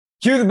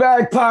Cue the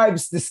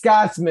bagpipes. The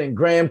Scotsman,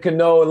 Graham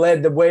Gano,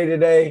 led the way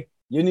today.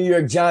 Your New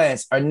York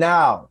Giants are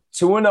now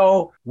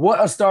 2-0.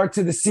 What a start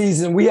to the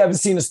season. We haven't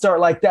seen a start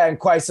like that in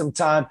quite some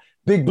time.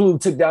 Big Blue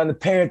took down the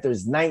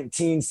Panthers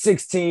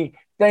 19-16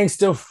 thanks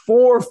to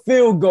 4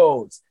 field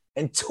goals.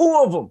 And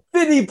 2 of them,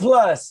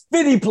 50-plus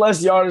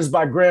yarders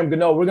by Graham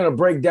Gano. We're going to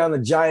break down the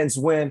Giants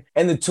win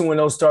and the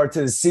 2-0 start to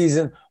the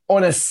season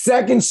on a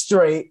second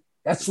straight,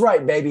 that's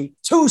right, baby,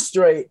 2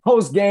 straight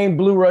post-game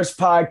Blue Rush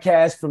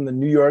podcast from the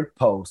New York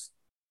Post.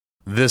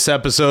 This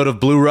episode of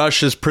Blue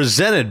Rush is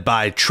presented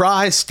by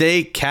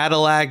Tri-State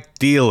Cadillac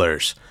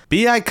Dealers.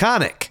 Be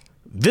iconic.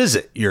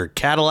 Visit your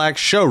Cadillac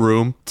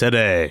showroom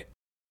today.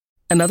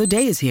 Another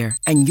day is here,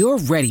 and you're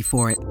ready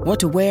for it. What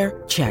to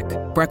wear? Check.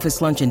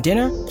 Breakfast, lunch, and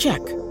dinner? Check.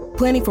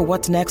 Planning for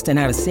what's next and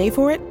how to save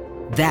for it?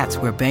 That's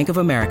where Bank of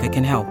America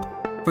can help.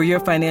 For your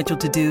financial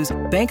to-dos,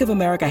 Bank of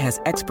America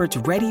has experts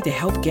ready to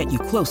help get you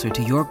closer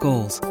to your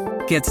goals.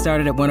 Get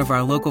started at one of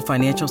our local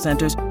financial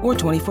centers or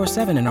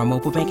 24/7 in our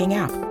mobile banking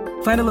app.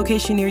 Find a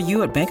location near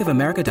you at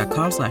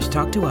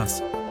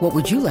bankofamerica.com/talktous. What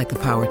would you like the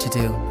power to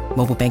do?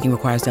 Mobile banking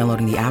requires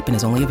downloading the app and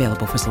is only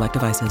available for select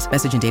devices.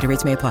 Message and data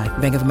rates may apply.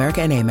 Bank of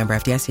America N.A., member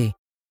FDIC.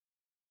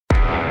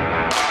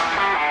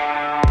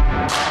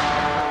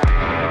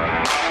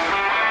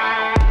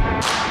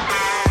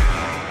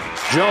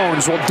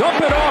 Jones will dump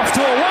it off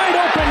to a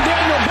wide-open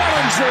Daniel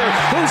Bellinger,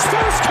 whose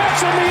first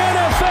catch in the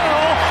NFL.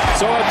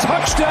 So a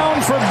touchdown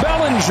for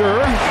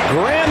Bellinger.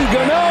 Graham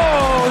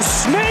Gano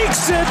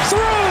sneaks it through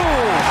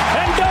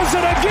and does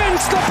it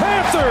against the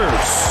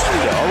Panthers.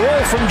 A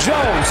roll from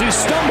Jones. He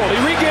stumbled. He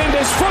regained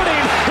his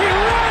footing. He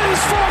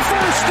runs for a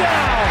first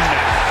down.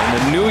 And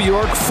the New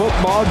York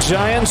Football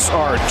Giants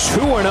are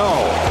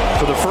 2-0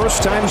 for the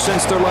first time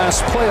since their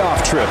last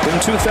playoff trip in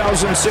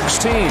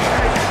 2016.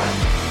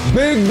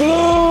 Big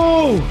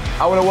Blue!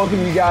 I want to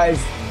welcome you guys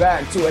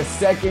back to a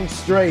second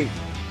straight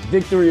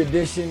victory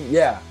edition.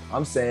 Yeah,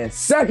 I'm saying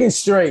second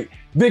straight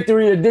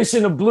victory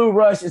edition of Blue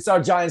Rush. It's our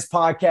Giants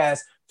podcast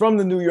from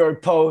the New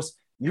York Post.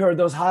 You heard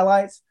those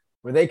highlights?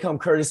 Where they come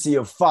courtesy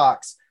of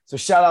Fox. So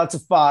shout out to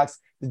Fox.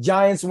 The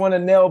Giants won a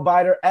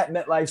nail-biter at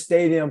MetLife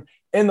Stadium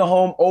in the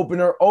home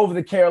opener over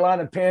the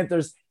Carolina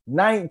Panthers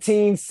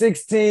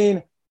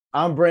 19-16.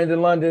 I'm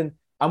Brandon London.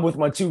 I'm with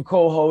my 2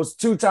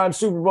 co-hosts, 2-time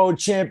Super Bowl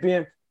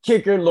champion,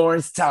 kicker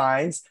Lawrence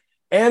Tynes,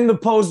 and the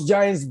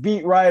Post-Giants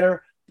beat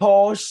writer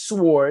Paul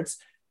Schwartz.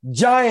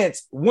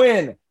 Giants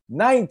win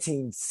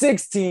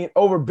 19-16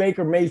 over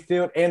Baker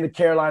Mayfield and the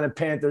Carolina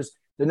Panthers.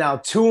 They're now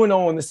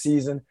 2-0 in the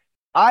season.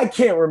 I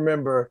can't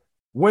remember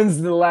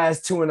when's the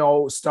last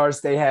 2-0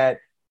 starts they had.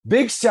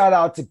 Big shout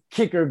out to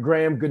kicker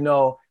Graham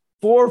Gano.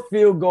 4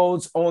 field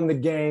goals on the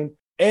game,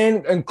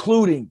 and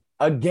including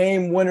a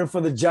game winner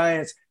for the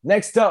Giants.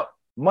 Next up,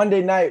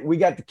 Monday night, we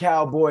got the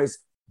Cowboys.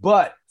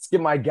 But let's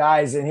get my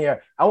guys in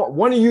here. I want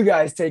one of you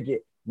guys take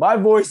it. My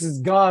voice is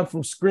gone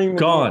from screaming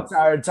the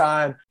entire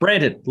time.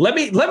 Brandon, let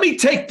me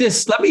take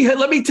this. Let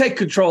me take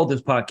control of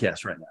this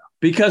podcast right now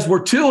because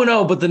we're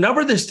 2-0, but the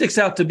number that sticks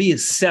out to me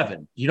is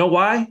 7. You know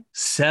why?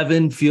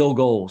 7 field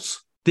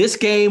goals. This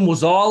game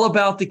was all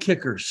about the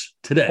kickers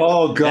today.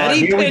 Oh God!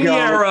 Eddie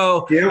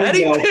Pinheiro,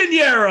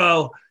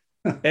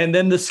 and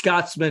then the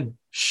Scotsman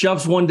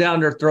shoves one down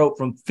their throat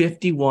from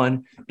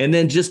 51, and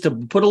then just to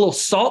put a little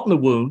salt in the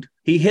wound,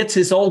 he hits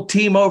his old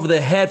team over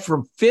the head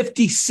from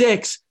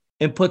 56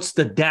 and puts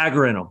the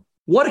dagger in him.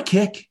 What a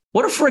kick.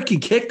 What a freaking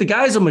kick. The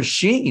guy's a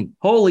machine.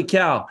 Holy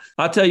cow.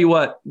 I'll tell you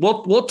what,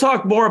 we'll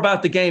talk more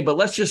about the game, but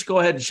let's just go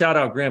ahead and shout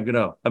out Graham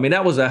Gano. I mean,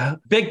 that was a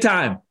big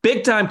time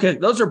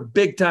kick. Those are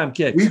big time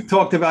kicks. We've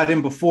talked about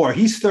him before.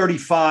 He's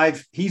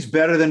 35. He's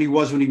better than he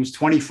was when he was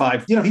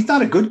 25. You know, he's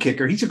not a good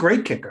kicker. He's a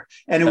great kicker.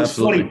 And it was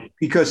funny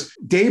because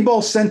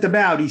Daboll sent him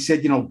out. He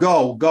said,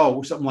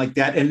 go, something like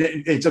that.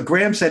 And so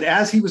Graham said,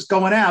 as he was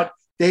going out,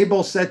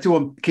 Daboll said to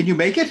him, can you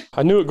make it?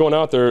 I knew it going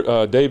out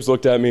there. Dave's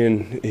looked at me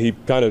and he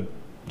kind of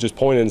just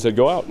pointed and said,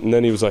 go out. And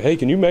then he was like, hey,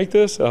 can you make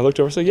this? And I looked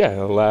over and said, yeah.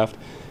 And I laughed.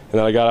 And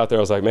then I got out there.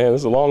 I was like, man,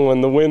 this is a long one.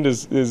 The wind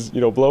is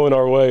blowing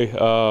our way.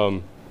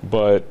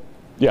 But,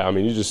 yeah, I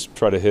mean, you just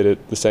try to hit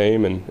it the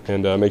same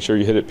and make sure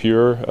you hit it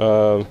pure.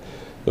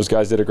 Those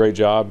guys did a great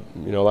job.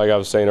 Like I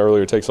was saying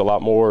earlier, it takes a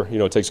lot more.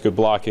 It takes good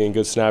blocking,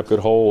 good snap, good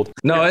hold.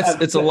 No,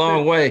 it's a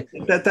long way.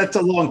 That's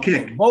a long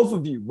kick. Both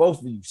of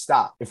you,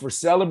 stop. If we're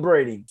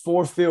celebrating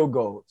 4 field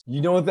goals, you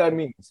know what that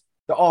means?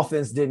 The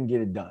offense didn't get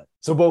it done.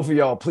 So both of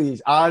y'all,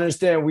 please. I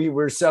understand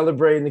we're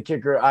celebrating the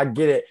kicker. I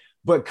get it.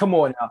 But come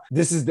on now.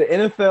 This is the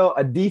NFL.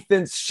 A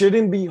defense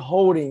shouldn't be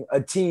holding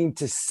a team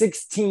to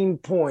 16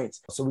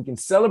 points. So we can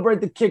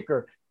celebrate the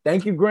kicker.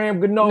 Thank you, Graham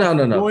Gano,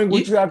 for doing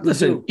what you have to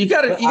do. You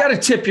got to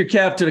tip your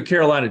cap to the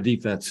Carolina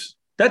defense.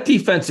 That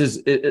defense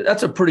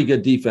that's a pretty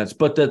good defense.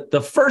 But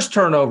the first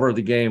turnover of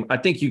the game, I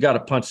think you got to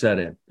punch that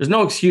in. There's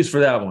no excuse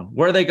for that one.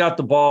 Where they got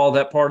the ball,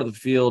 that part of the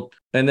field,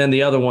 and then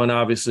the other one,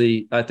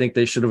 obviously, I think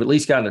they should have at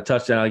least gotten a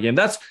touchdown out of the game.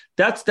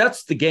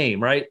 That's the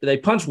game, right? They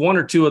punch 1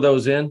 or 2 of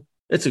those in.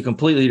 It's a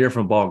completely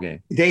different ball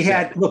game. They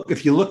had,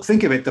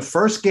 think of it, the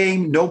first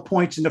game, no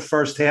points in the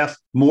first half,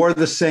 more of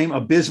the same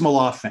abysmal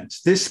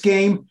offense. This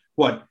game,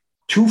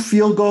 2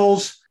 field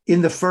goals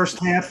in the first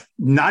half,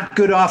 not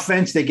good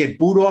offense. They get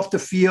booed off the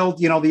field,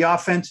 the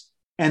offense,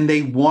 and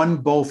they won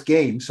both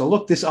games. So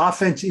look, this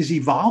offense is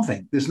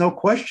evolving. There's no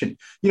question.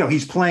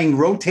 He's playing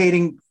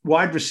rotating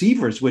wide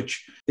receivers,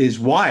 which is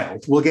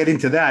wild. We'll get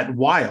into that.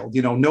 Wild.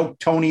 No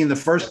Tony in the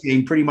first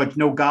game, pretty much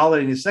no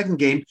Golladay in the second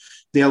game.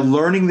 They're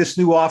learning this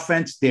new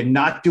offense. They're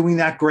not doing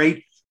that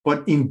great.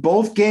 But in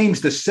both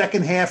games, the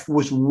second half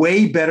was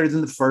way better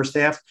than the first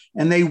half,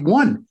 and they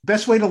won.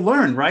 Best way to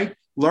learn, right?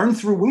 Learn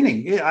through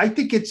winning. I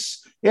think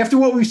it's, after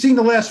what we've seen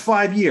the last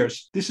 5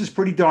 years, this is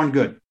pretty darn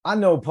good. I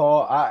know,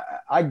 Paul.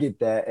 I get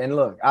that. And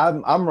look,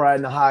 I'm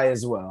riding the high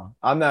as well.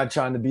 I'm not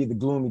trying to be the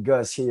gloomy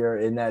Gus here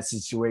in that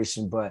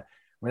situation, but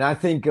when I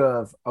think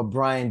of a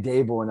Brian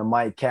Daboll and a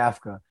Mike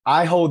Kafka,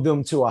 I hold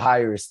them to a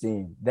higher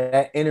esteem.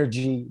 That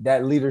energy,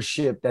 that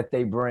leadership that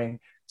they bring.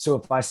 So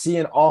if I see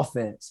an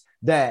offense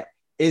that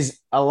is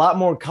a lot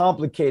more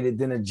complicated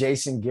than a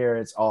Jason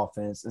Garrett's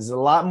offense, is a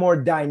lot more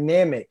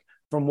dynamic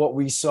from what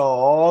we saw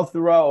all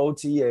throughout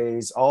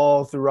OTAs,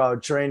 all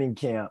throughout training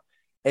camp,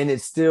 and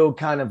it's still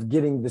kind of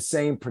getting the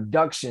same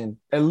production,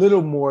 a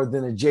little more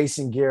than a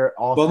Jason Garrett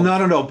offense.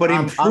 Well, no, but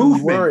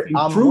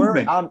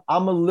improvement.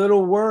 I'm a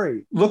little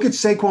worried. Look at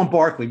Saquon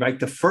Barkley,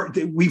 right?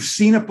 We've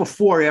seen it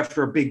before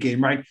after a big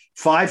game, right?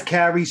 5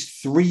 carries,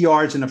 3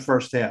 yards in the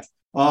first half.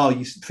 Oh,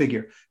 you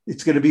figure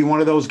it's going to be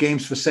one of those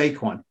games for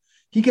Saquon.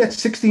 He gets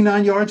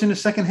 69 yards in the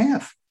second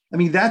half. I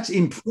mean, that's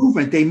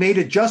improvement. They made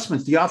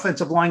adjustments. The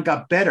offensive line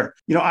got better.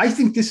 I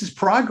think this is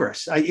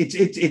progress.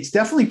 It's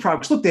definitely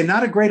progress. Look, they're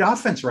not a great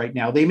offense right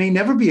now. They may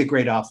never be a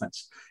great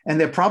offense, and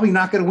they're probably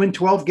not going to win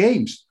 12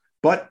 games.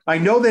 But I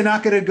know they're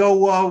not going to go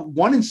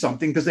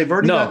 1-something because they've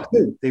already got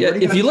 2.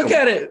 If you look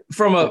at it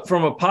from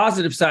a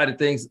positive side of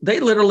things, they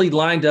literally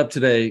lined up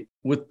today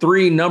with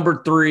 3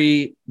 number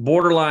 3,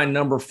 borderline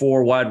number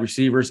 4 wide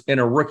receivers and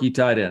a rookie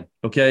tight end.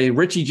 Okay,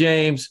 Richie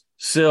James,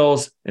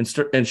 Sills,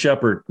 and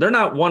Shepard. They're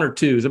not 1 or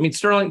 2s. I mean,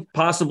 Sterling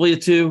possibly a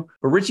 2,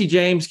 but Richie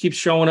James keeps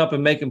showing up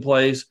and making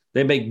plays.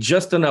 They make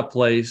just enough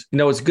plays.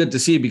 It's good to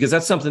see because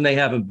that's something they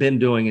haven't been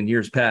doing in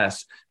years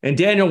past. And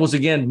Daniel was,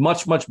 again,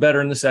 much, much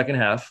better in the second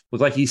half.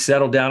 Looked like he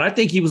settled down. I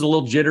think he was a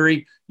little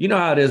jittery. You know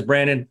how it is,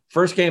 Brandon.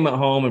 First game at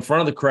home in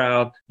front of the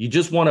crowd. You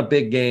just won a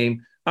big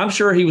game. I'm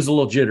sure he was a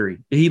little jittery.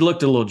 He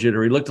looked a little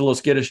jittery, looked a little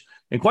skittish.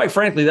 And quite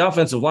frankly, the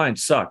offensive line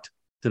sucked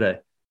today.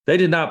 They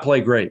did not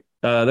play great.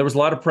 There was a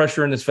lot of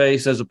pressure in his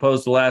face as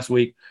opposed to last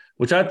week,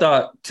 which I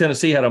thought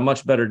Tennessee had a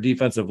much better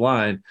defensive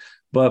line.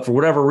 But for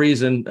whatever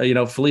reason,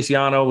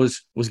 Feliciano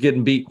was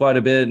getting beat quite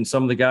a bit and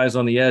some of the guys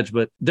on the edge.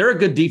 But they're a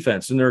good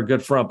defense and they're a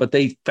good front. But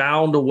they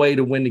found a way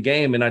to win the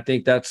game, and I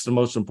think that's the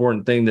most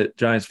important thing that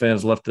Giants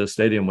fans left the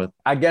stadium with.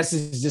 I guess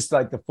it's just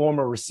like the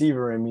former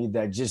receiver in me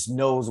that just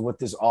knows what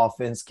this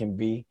offense can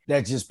be.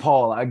 That just,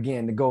 Paul,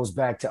 again, it goes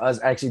back to us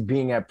actually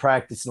being at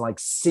practice and like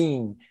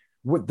seeing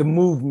with the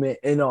movement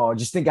and all.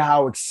 Just think of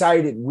how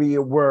excited we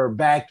were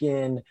back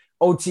in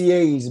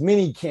OTAs,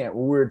 mini camp,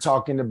 where we were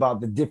talking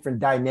about the different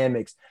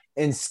dynamics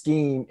and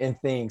scheme and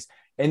things.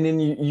 And then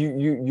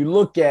you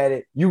look at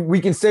it, we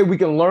can say we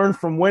can learn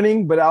from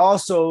winning, but I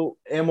also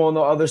am on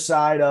the other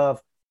side of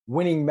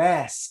winning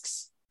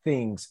masks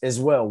things as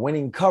well,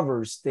 winning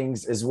covers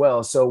things as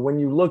well. So when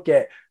you look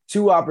at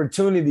 2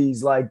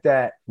 opportunities like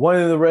that, one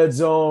in the red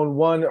zone,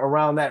 one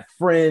around that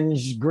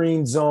fringe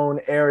green zone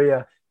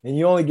area, and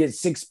you only get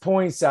 6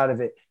 points out of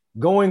it,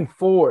 going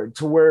forward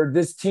to where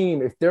this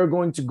team, if they're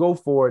going to go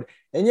forward,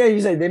 and yeah, you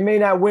say they may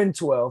not win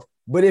 12,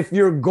 but if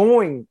you're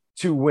going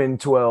to win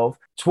 12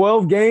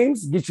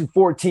 games get you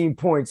 14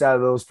 points out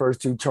of those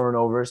first 2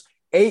 turnovers.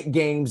 8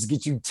 games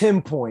get you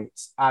 10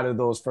 points out of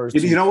those first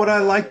 2. You know what I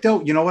like,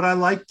 though? You know what I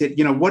liked?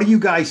 What do you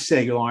guys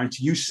say,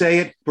 Lawrence? You say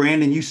it,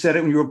 Brandon, you said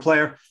it when you were a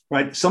player,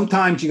 right?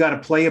 Sometimes you got to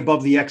play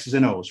above the X's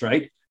and O's,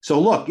 right? So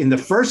look, in the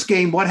first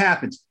game, what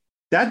happens?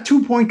 That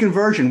 2-point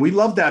conversion, we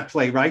love that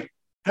play, right?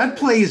 That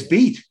play is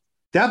beat.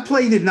 That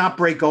play did not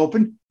break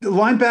open. The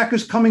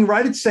linebacker's coming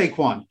right at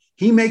Saquon.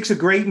 He makes a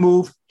great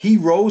move. He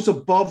rose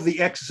above the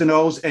X's and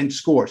O's and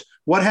scores.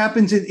 What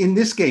happens in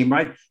this game,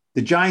 right?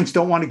 The Giants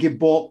don't want to give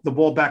the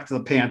ball back to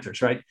the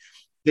Panthers, right?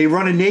 They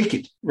run a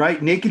naked,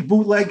 right? Naked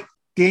bootleg.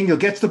 Daniel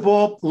gets the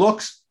ball,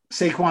 looks,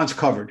 Saquon's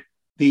covered.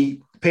 The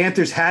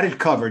Panthers had it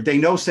covered. They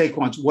know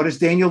Saquon's. What does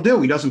Daniel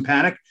do? He doesn't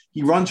panic.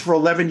 He runs for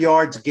 11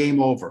 yards,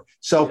 game over.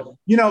 So,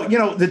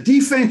 the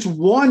defense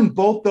won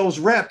both those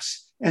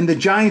reps, and the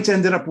Giants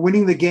ended up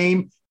winning the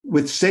game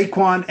with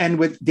Saquon and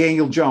with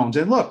Daniel Jones.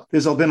 And look,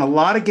 there's been a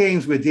lot of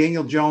games where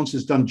Daniel Jones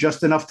has done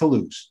just enough to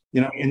lose.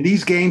 In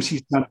these games,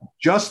 he's done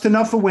just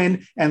enough to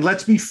win. And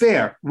let's be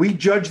fair. We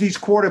judge these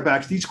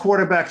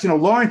quarterbacks.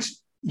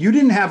 Lawrence, you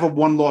didn't have a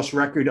 1-loss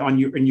record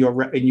in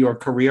your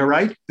career,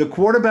 right? The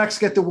quarterbacks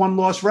get the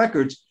 1-loss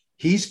records.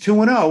 He's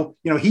 2-0.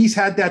 He's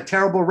had that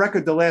terrible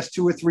record the last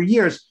 2 or 3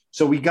 years.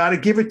 So we got to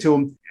give it to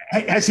him.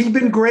 Has he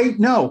been great?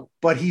 No,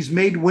 but he's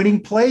made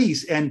winning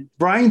plays. And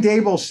Brian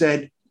Daboll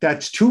said,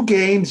 That's 2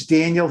 games.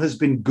 Daniel has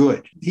been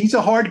good. He's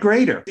a hard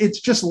grader. It's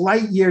just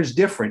light years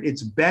different.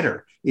 It's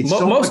better. It's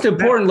most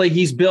importantly,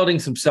 he's building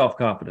some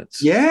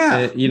self-confidence.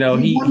 Yeah.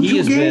 He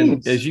has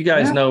been, as you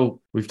guys know,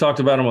 we've talked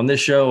about him on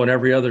this show, and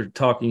every other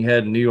talking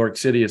head in New York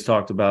City has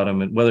talked about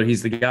him, and whether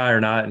he's the guy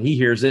or not, and he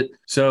hears it.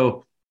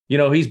 So,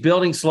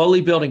 he's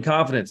slowly building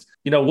confidence.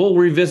 We'll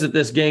revisit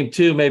this game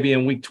too, maybe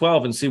in week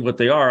 12 and see what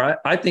they are.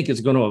 I think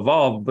it's going to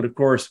evolve, but of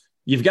course,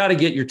 you've got to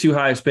get your 2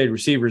 highest paid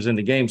receivers in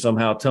the game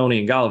somehow, Toney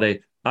and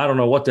Golladay. I don't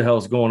know what the hell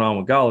is going on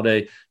with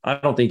Golladay. I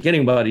don't think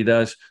anybody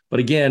does.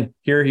 But again,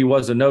 here he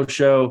was a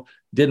no-show,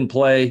 didn't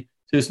play,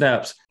 2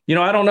 snaps.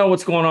 I don't know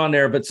what's going on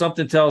there, but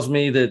something tells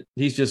me that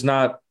he's just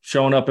not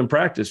showing up in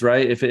practice,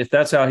 right? If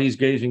that's how he's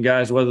gauging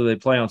guys, whether they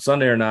play on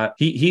Sunday or not,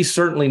 he's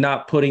certainly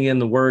not putting in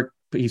the work.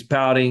 He's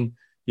pouting.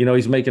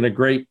 He's making a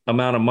great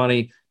amount of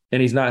money,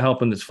 and he's not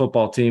helping this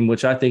football team,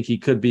 which I think he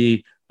could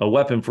be a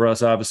weapon for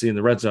us, obviously, in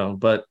the red zone.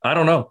 But I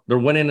don't know. They're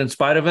winning in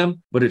spite of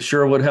him, but it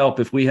sure would help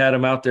if we had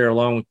him out there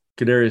along with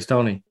Kadarius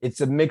Toney.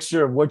 It's a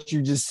mixture of what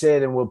you just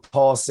said and what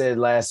Paul said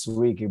last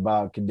week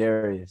about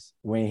Kadarius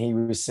when he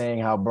was saying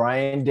how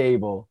Brian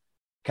Daboll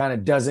kind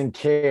of doesn't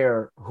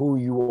care who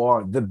you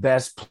are. The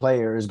best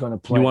player is going to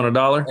play. You want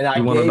 $1? And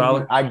you want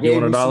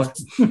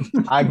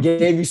 $1? I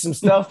gave you some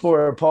stuff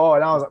for it, Paul,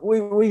 and I was like, what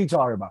are you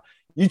talking about?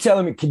 You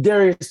telling me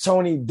Kadarius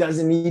Toney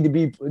doesn't need to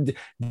be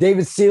 –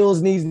 David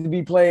Seals needs to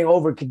be playing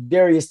over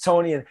Kadarius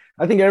Toney. And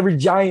I think every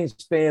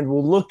Giants fan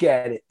will look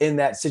at it in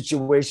that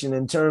situation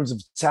in terms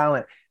of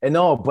talent and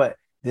all. But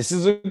this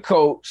is a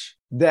coach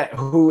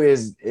who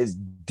is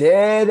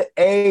dead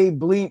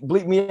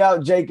bleep me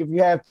out, Jake, if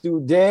you have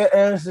to, dead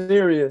and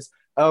serious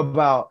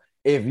about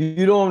if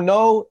you don't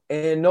know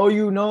and know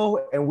you know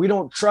and we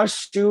don't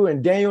trust you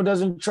and Daniel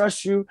doesn't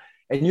trust you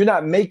and you're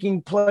not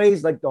making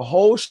plays like the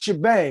whole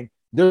shebang,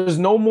 there's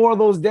no more of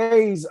those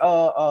days,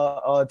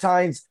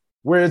 times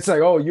where it's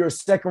like, oh, you're a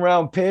second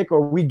round pick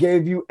or we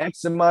gave you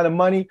X amount of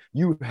money.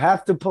 You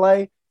have to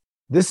play.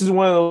 This is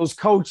one of those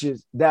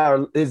coaches that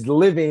is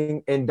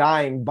living and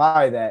dying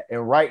by that.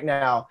 And right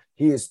now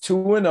he is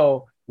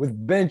 2-0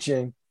 with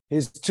benching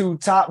his 2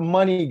 top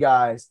money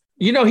guys.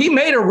 He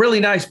made a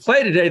really nice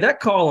play today. That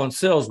call on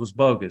Sills was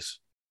bogus.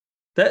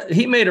 That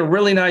he made a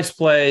really nice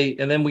play.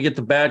 And then we get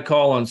the bad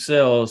call on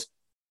Sills.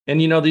 And,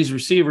 these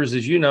receivers,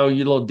 as you know,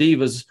 you little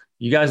divas,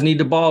 you guys need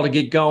the ball to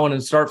get going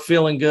and start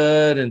feeling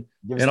good and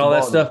all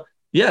that stuff.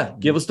 Yeah,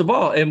 give us the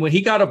ball. And when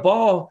he got a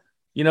ball,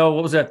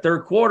 what was that,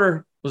 third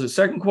quarter? Was it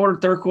second quarter,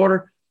 third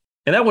quarter?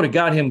 And that would have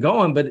got him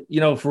going. But,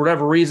 for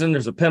whatever reason,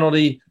 there's a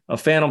penalty, a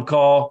phantom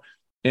call,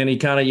 and he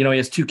kind of, he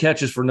has 2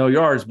 catches for no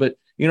yards. But,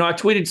 I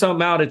tweeted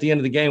something out at the end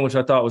of the game, which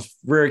I thought was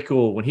very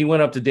cool. When he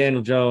went up to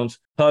Daniel Jones,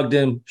 hugged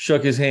him,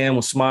 shook his hand,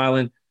 was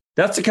smiling.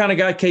 That's the kind of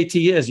guy KT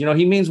is.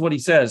 He means what he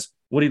says.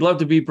 Would he love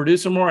to be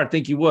producer more? I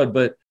think he would,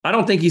 but I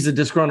don't think he's a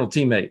disgruntled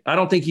teammate. I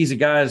don't think he's a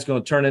guy that's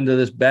going to turn into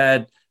this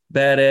bad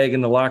egg in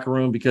the locker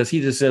room because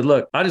he just said,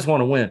 look, I just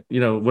want to win,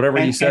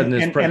 whatever he said in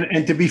his press.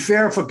 And to be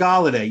fair for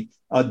Golladay,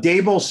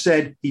 Daboll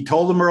said he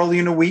told him early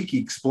in the week, he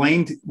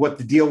explained what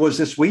the deal was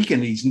this week,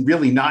 and he's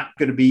really not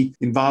going to be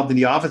involved in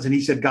the offense. And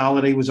he said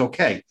Golladay was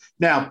okay.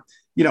 Now,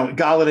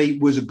 Golladay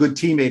was a good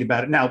teammate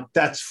about it. Now,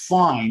 that's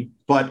fine,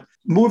 but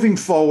moving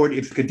forward,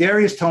 if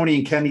Kadarius Toney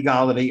and Kenny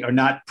Golladay are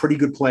not pretty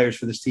good players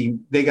for this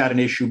team, they got an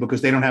issue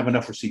because they don't have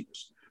enough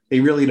receivers. They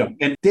really don't.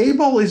 And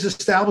Daboll is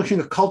establishing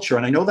a culture,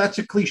 and I know that's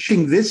a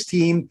cliche, this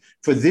team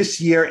for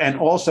this year and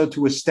also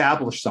to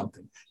establish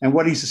something. And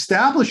what he's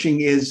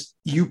establishing is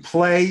you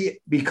play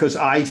because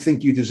I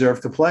think you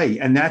deserve to play.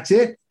 And that's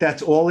it.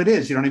 That's all it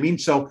is. You know what I mean?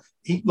 So,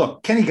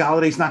 Kenny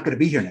Galladay's not going to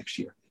be here next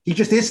year. He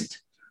just isn't.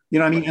 You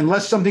know what I mean?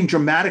 Unless something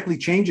dramatically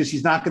changes,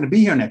 he's not going to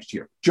be here next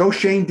year. Joe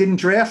Shane didn't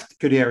draft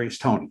Kadarius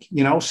Toney,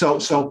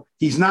 so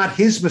he's not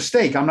his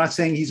mistake. I'm not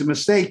saying he's a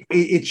mistake.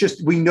 It's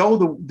just we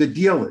know the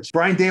deal is.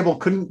 Brian Daboll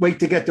couldn't wait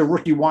to get the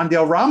rookie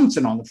Wan'Dale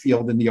Robinson on the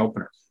field in the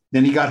opener.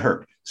 Then he got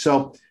hurt.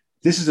 So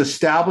this is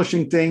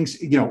establishing things.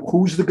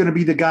 Who's going to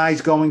be the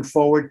guys going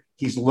forward?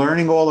 He's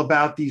learning all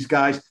about these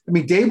guys. I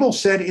mean, Daboll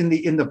said in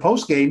the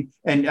post game,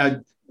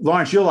 and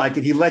Lawrence, you'll like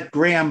it. He let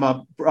Graham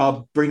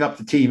bring up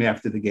the team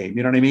after the game.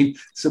 You know what I mean?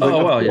 So,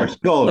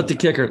 let the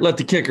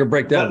kicker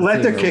break down.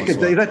 Let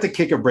the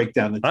kicker break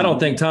down the team. I don't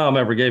think Tom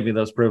ever gave me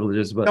those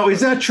privileges. But no, is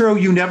that true?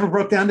 You never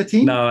broke down the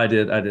team? No, I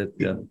did.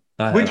 Yeah.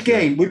 Which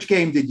game did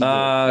you do?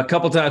 A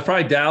couple times,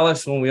 probably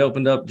Dallas when we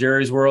opened up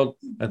Jerry's World.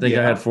 I think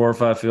I had 4 or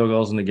 5 field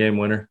goals in the game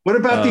winner. What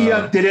about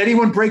did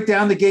anyone break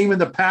down the game in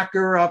the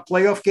Packer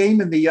playoff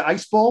game in the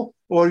Ice Bowl?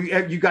 Or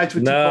you guys were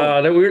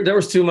there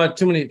was too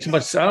much. I don't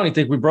even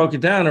think we broke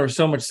it down. There was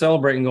so much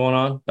celebrating going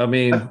on. I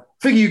mean, I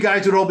figure you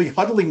guys would all be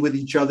huddling with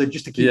each other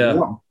just to keep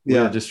warm. We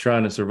were just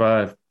trying to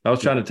survive. I was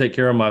trying to take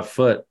care of my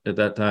foot at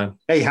that time.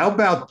 Hey, how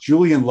about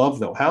Julian Love,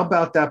 though? How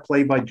about that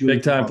play by Julian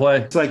Big time Love? play.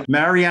 It's like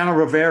Mariano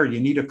Rivera. You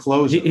need a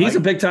closer. He's a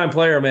big time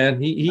player,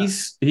 man.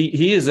 He's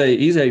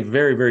a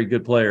very, very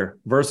good player.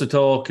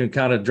 Versatile, can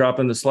kind of drop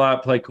in the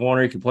slot, play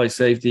corner. He can play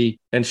safety.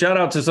 And shout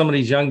out to some of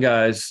these young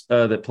guys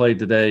that played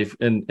today.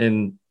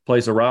 And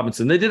place of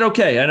Robinson. They did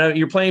okay. I know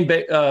you're playing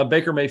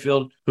Baker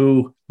Mayfield,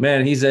 who,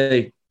 man, he's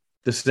a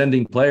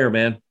descending player,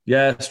 man.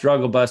 Yeah,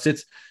 struggle bus.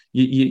 It's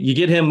you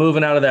get him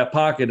moving out of that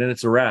pocket and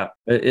it's a wrap.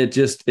 It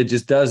just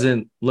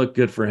doesn't look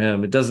good for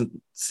him. It doesn't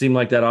seem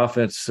like that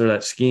offense or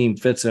that scheme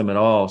fits him at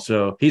all.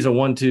 So he's a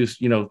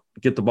 1-2,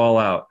 get the ball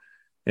out.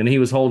 And he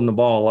was holding the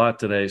ball a lot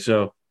today.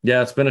 So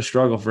yeah, it's been a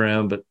struggle for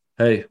him, but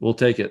hey, we'll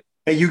take it.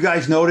 Hey, you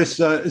guys notice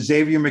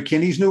Xavier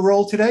McKinney's new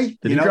role today?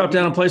 Did he drop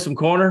down and play some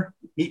corner?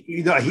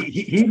 He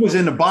was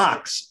in the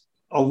box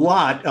a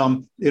lot.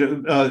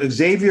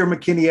 Xavier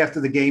McKinney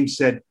after the game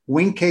said,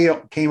 Wink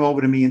came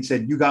over to me and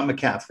said, you got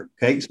McCaffrey.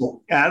 Okay.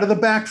 So out of the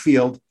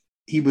backfield,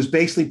 he was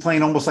basically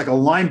playing almost like a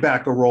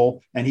linebacker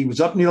role, and he was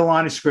up near the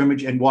line of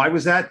scrimmage. And why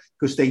was that?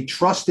 Because they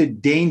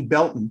trusted Dane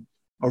Belton,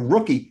 a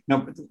rookie.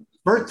 Now,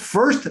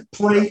 first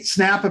play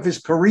snap of his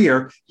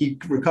career, he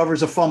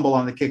recovers a fumble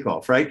on the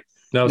kickoff, right?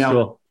 That was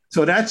cool.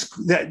 So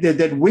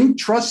that Wink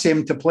trusts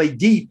him to play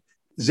deep.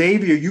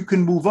 Xavier, you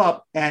can move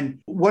up. And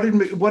what did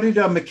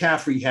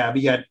McCaffrey have?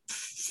 He had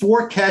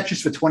 4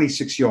 catches for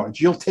 26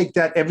 yards. You'll take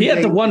that every day. He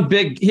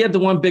had the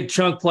one big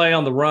chunk play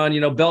on the run.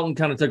 Belton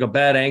kind of took a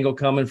bad angle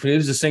coming from. He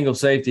was a single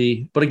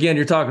safety. But again,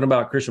 you're talking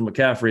about Christian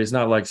McCaffrey. It's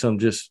not like some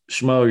just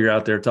schmo you're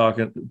out there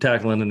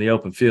tackling in the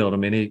open field. I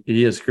mean,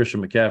 he is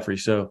Christian McCaffrey.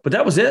 So, but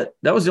that was it.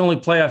 That was the only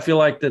play I feel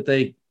like that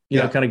they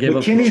kind of gave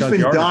up. McKinney's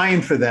been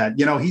dying for that.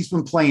 He's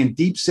been playing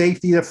deep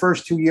safety the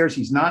first 2 years.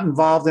 He's not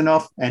involved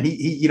enough. And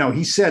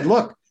he said,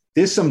 look,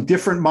 there's some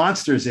different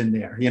monsters in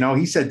there.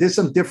 He said there's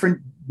some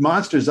different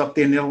monsters up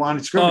there in the line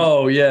of scrimmage.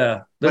 Oh,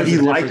 yeah. But he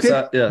liked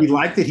it. Yeah. He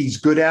liked it. He's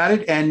good at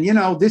it. And,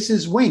 this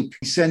is Wink.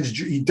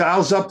 He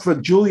dials up for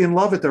Julian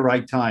Love at the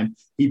right time.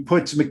 He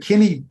puts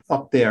McKinney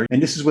up there.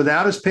 And this is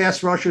without his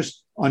pass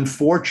rushers,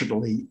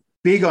 unfortunately.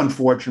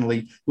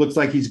 Unfortunately, looks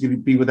like he's going to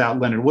be without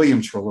Leonard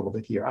Williams for a little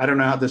bit here. I don't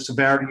know how the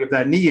severity of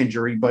that knee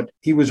injury, but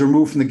he was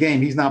removed from the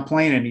game. He's not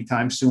playing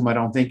anytime soon, I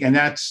don't think. And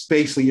that's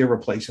basically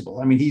irreplaceable.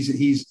 I mean,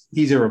 he's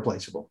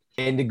irreplaceable.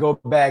 And to go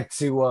back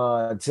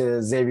to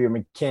Xavier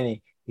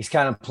McKinney, he's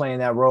kind of playing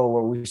that role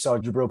where we saw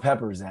Jabril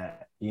Peppers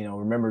at.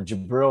 Remember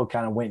Jabril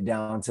kind of went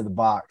down to the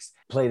box,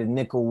 played a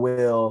nickel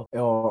will,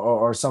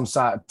 or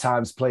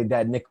sometimes played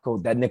that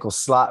nickel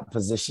slot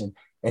position.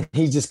 And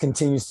he just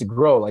continues to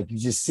grow. Like you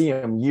just see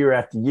him year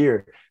after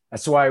year.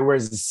 That's why he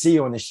wears the C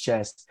on his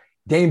chest.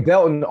 Dane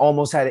Belton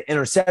almost had an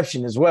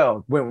interception as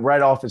well. Went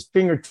right off his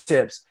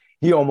fingertips.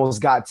 He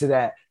almost got to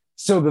that.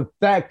 So the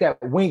fact that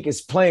Wink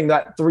is playing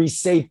that 3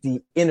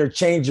 safety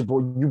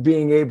interchangeable, you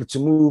being able to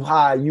move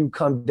high, you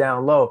come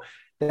down low.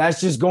 That's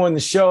just going to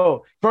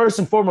show. First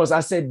and foremost, I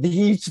said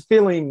he's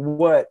feeling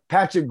what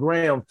Patrick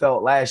Graham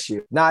felt last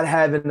year, not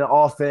having the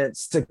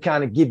offense to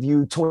kind of give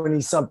you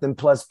 20-something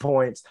plus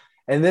points.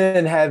 And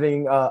then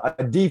having a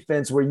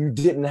defense where you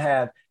didn't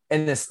have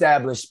an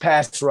established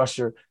pass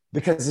rusher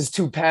because his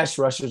 2 pass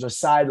rushers are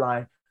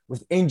sidelined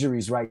with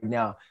injuries right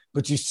now.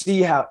 But you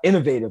see how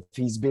innovative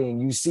he's being.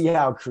 You see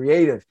how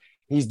creative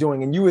he's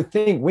doing. And you would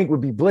think Wink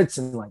would be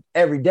blitzing like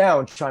every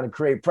down trying to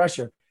create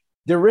pressure.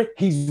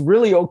 He's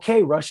really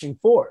okay rushing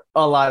 4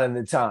 a lot of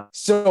the time.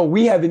 So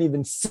we haven't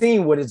even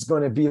seen what it's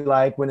going to be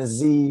like when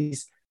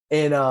Azeez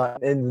and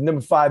the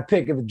number 5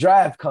 pick of the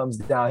draft comes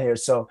down here.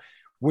 So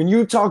when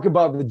you talk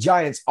about the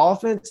Giants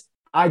offense,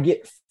 I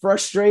get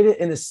frustrated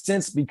in a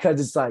sense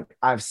because it's like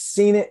I've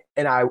seen it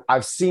and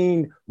I've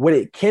seen what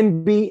it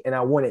can be and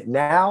I want it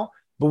now.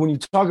 But when you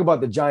talk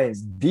about the Giants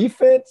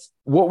defense,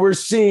 what we're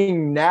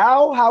seeing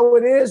now, how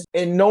it is,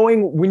 and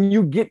knowing when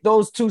you get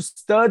those 2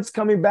 studs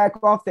coming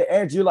back off the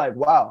edge, you're like,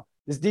 wow,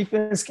 this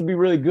defense can be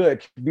really good,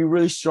 can be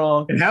really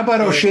strong. And how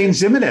about O'Shane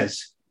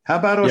Ximines?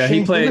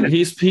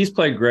 He's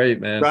played great,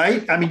 man.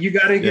 Right? I mean, you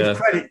got to give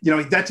credit.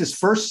 That's his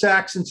first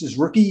sack since his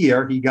rookie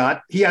year.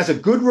 He has a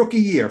good rookie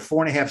year,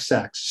 4.5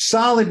 sacks.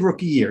 Solid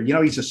rookie year.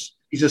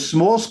 He's a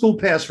small school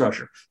pass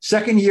rusher.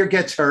 Second year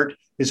gets hurt.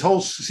 His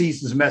whole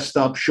season's messed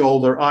up,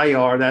 shoulder,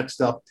 IR, that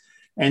stuff.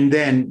 And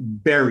then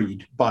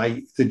buried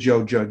by the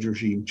Joe Judge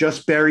regime.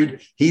 Just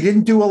buried. He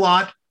didn't do a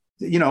lot.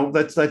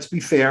 Let's be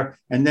fair.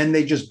 And then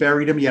they just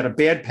buried him. He had a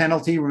bad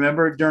penalty,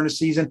 remember, during the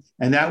season.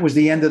 And that was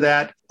the end of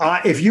that.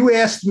 If you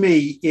asked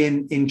me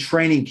in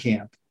training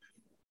camp,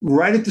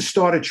 right at the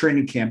start of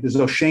training camp, is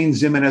O'Shane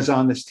Ximines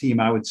on this team?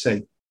 I would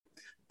say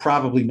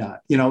probably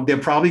not. They're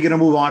probably going to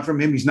move on from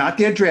him. He's not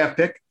their draft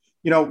pick.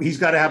 He's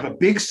got to have a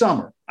big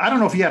summer. I don't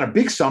know if he had a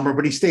big summer,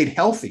 but he stayed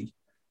healthy.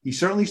 He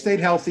certainly stayed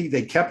healthy.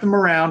 They kept him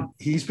around.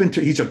 He's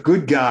a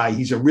good guy.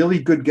 He's a really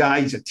good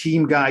guy. He's a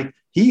team guy.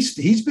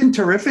 He's been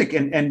terrific.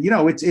 And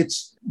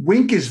it's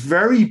Wink is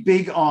very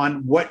big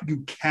on what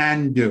you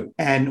can do,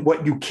 and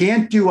what you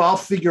can't do, I'll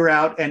figure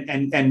out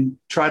and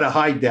try to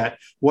hide that.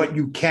 What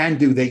you can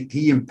do,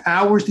 he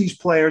empowers these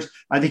players.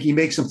 I think he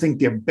makes them think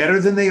they're better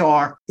than they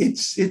are.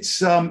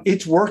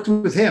 It's worked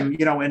with him,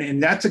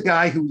 and that's a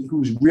guy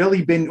who's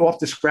really been off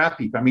the scrap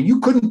heap. I mean,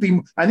 you couldn't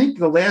be. I think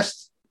the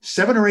last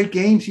 7 or 8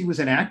 games he was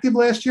inactive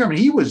last year. I mean,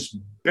 he was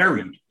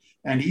buried.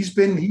 And he's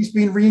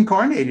been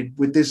reincarnated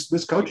with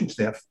this coaching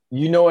staff.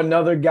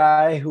 Another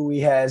guy who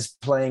he has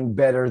playing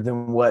better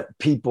than what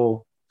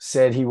people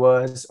said he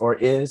was or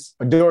is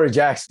Adoree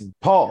Jackson.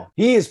 Paul,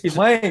 he is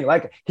playing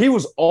like he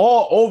was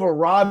all over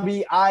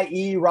Robbie,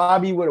 i.e.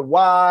 Robbie with a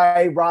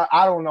Y.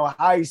 I don't know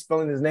how he's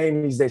spelling his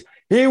name these days.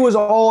 He was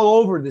all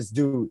over this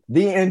dude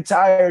the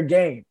entire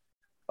game.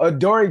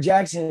 Adoree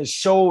Jackson has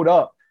showed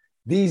up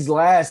these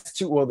last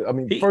two. Well, I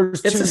mean,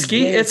 first it's two.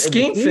 It's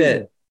scheme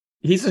fit.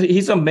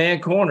 He's a man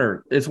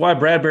corner. It's why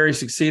Bradbury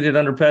succeeded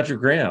under Patrick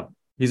Graham.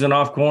 He's an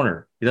off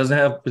corner. He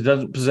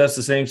doesn't possess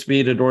the same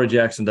speed Adoree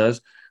Jackson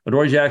does.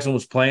 Adoree Jackson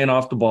was playing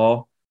off the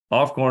ball,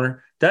 off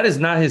corner. That is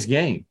not his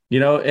game,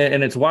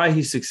 and it's why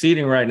he's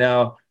succeeding right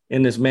now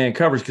in this man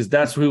coverage, because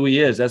that's who he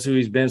is. That's who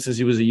he's been since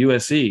he was at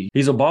USC.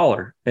 He's a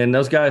baller, and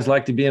those guys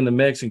like to be in the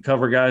mix and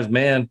cover guys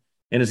man,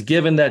 and it's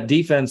given that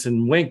defense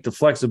and Wink the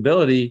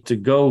flexibility to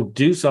go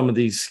do some of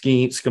these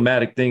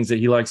schematic things that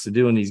he likes to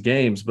do in these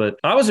games. But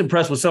I was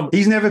impressed with some.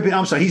 He's never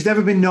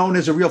been known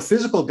as a real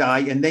physical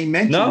guy, and they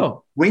mentioned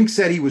Wink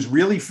said he was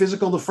really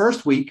physical the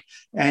first week,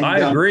 and I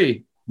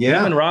agree. Yeah.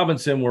 Him and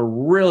Robinson were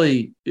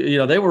really,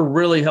 they were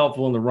really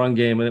helpful in the run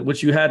game,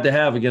 which you had to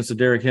have against a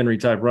Derrick Henry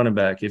type running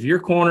back. If your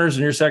corners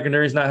and your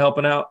secondary is not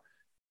helping out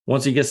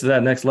once he gets to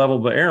that next level,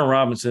 but Aaron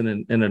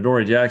Robinson and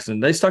Adoree Jackson,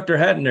 they stuck their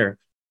hat in there.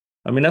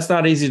 I mean, that's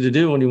not easy to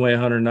do when you weigh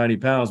 190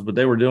 pounds, but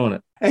they were doing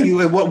it. Hey,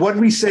 what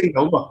we say,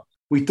 look,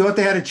 we thought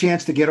they had a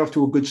chance to get off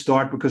to a good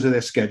start because of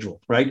their schedule,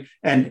 right?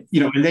 And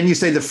and then you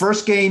say the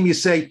first game, you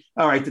say,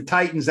 all right, the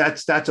Titans,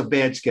 that's a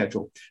bad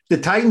schedule. The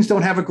Titans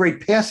don't have a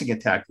great passing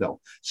attack,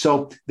 though,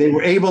 so they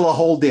were able to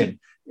hold in.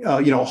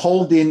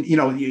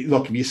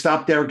 Look, if you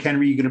stop Derrick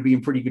Henry, you're going to be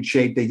in pretty good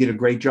shape. They did a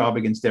great job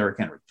against Derrick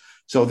Henry.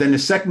 So then the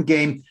second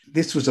game,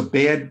 this was a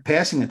bad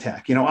passing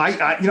attack.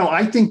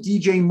 I think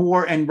DJ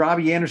Moore and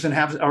Robbie Anderson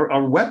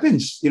are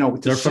weapons.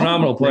 They're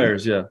phenomenal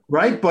players, yeah.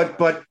 Right, but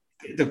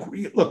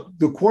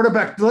the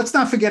quarterback. Let's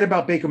not forget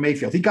about Baker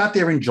Mayfield. He got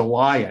there in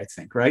July, I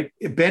think. Right,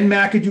 Ben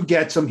McAdoo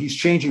gets him. He's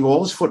changing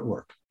all his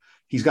footwork.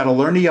 He's got to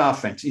learn the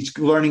offense. He's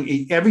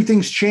learning.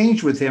 Everything's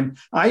changed with him.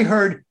 I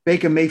heard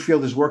Baker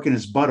Mayfield is working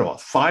his butt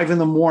off. 5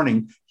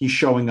 a.m, he's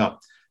showing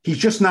up. He's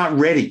just not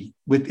ready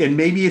and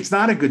maybe it's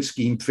not a good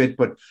scheme fit,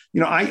 but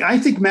I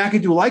think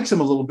McAdoo likes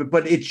him a little bit,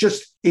 but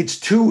it's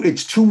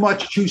too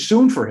much too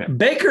soon for him.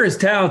 Baker is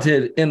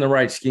talented in the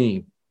right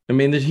scheme. I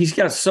mean, he's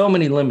got so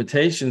many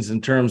limitations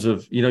in terms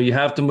of, you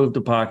have to move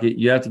the pocket.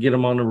 You have to get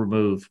him on the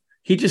remove.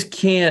 He just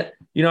can't,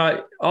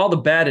 all the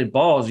batted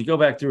balls, you go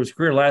back through his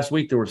career. Last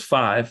week, there was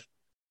 5.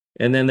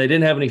 And then they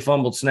didn't have any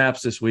fumbled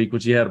snaps this week,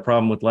 which he had a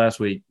problem with last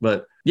week.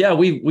 But yeah,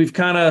 we've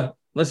kind of,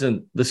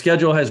 listen, the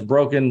schedule has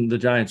broken the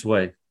Giants'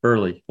 way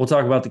early. We'll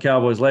talk about the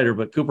Cowboys later,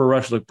 but Cooper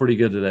Rush looked pretty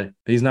good today.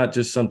 He's not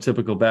just some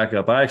typical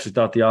backup. I actually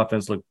thought the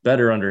offense looked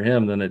better under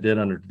him than it did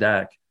under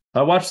Dak.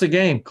 I watched the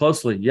game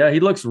closely. Yeah, he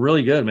looks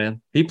really good,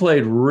 man. He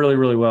played really,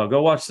 really well.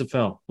 Go watch the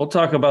film. We'll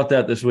talk about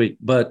that this week.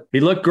 But he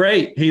looked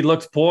great. He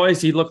looks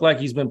poised. He looked like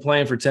he's been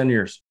playing for 10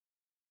 years.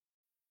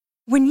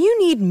 When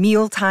you need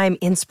mealtime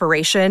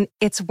inspiration,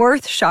 it's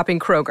worth shopping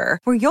Kroger,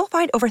 where you'll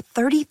find over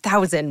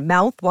 30,000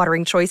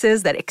 mouth-watering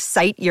choices that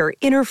excite your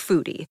inner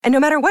foodie. And no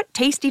matter what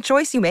tasty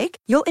choice you make,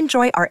 you'll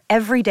enjoy our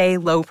everyday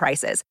low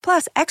prices,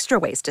 plus extra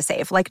ways to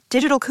save, like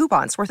digital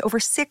coupons worth over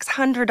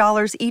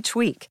 $600 each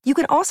week. You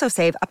can also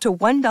save up to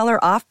 $1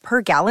 off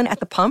per gallon at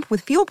the pump with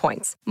fuel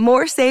points.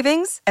 More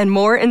savings and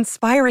more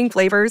inspiring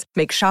flavors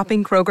make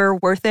shopping Kroger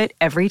worth it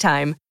every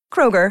time.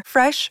 Kroger,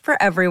 fresh for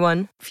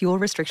everyone. Fuel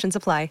restrictions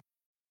apply.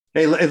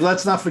 Hey,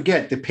 let's not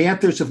forget, the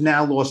Panthers have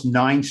now lost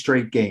 9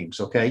 straight games,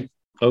 okay?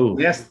 Oh.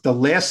 The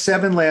last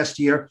 7 last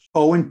year,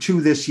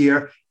 0-2 this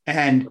year.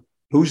 And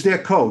who's their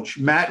coach?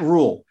 Matt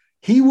Rule.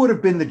 He would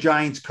have been the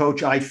Giants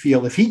coach, I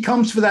feel. If he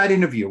comes for that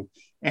interview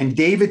and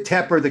David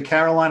Tepper, the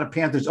Carolina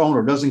Panthers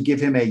owner, doesn't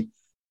give him a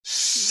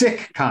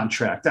sick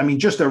contract. I mean,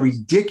 just a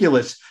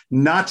ridiculous,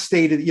 not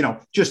stated,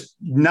 just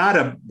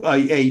not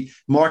a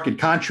market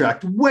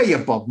contract, way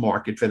above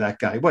market for that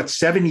guy.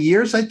 7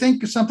 years, I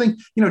think, or something,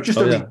 just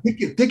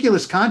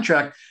ridiculous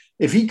contract.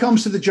 If he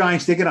comes to the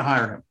Giants, they're going to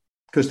hire him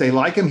because they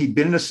like him. He'd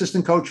been an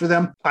assistant coach for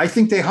them. I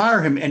think they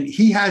hire him. And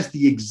he had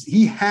the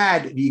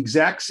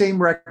exact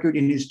same record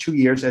in his 2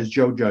 years as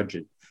Joe Judge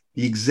did,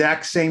 the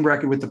exact same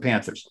record with the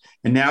Panthers.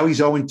 And now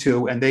he's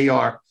 0-2 and they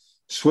are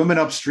swimming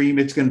upstream.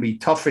 It's going to be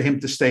tough for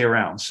him to stay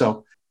around.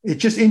 So it's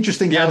just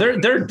interesting. Yeah, they're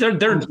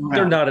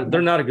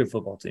not a good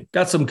football team.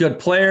 Got some good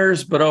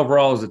players, but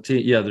overall as a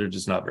team, they're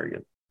just not very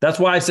good. That's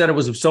why I said it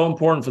was so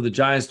important for the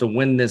Giants to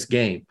win this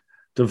game,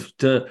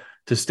 to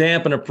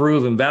stamp and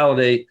approve and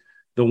validate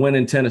the win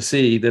in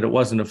Tennessee that it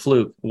wasn't a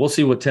fluke. We'll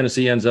see what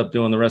Tennessee ends up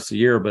doing the rest of the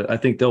year, but I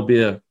think they'll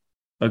be a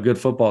good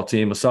football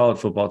team, a solid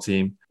football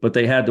team. But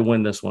they had to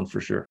win this one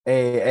for sure.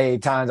 Hey,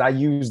 times I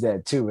used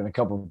that too in a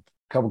couple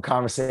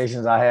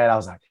conversations I had. I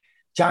was like,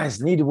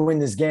 Giants need to win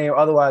this game,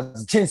 otherwise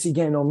the Tennessee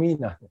game don't mean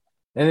nothing.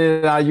 And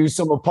then I used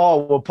some of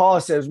Paul. What Paul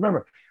says,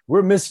 remember,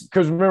 we're missing,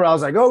 because remember, I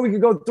was like, we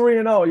could go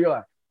 3-0. You're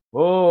like,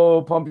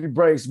 oh, pump your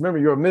brakes. Remember,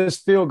 you're a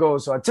missed field goal.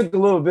 So I took a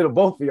little bit of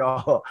both of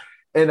y'all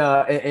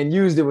and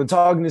used it when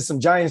talking to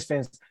some Giants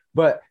fans.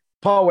 But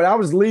Paul, when I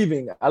was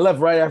leaving, I left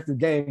right after the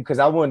game because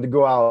I wanted to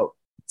go out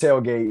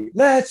tailgate.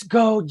 Let's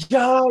go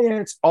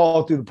Giants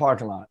all through the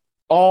parking lot,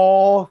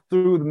 all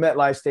through the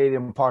MetLife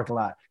Stadium parking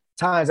lot.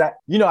 Times I've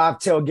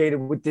tailgated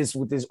with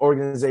this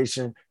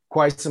organization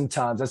quite some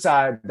times.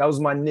 That was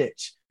my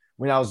niche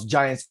when I was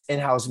Giants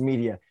in-house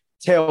media,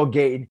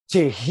 tailgating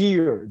to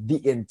hear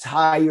the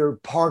entire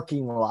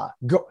parking lot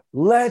go,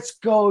 let's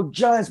go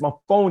Giants. My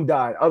phone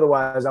died.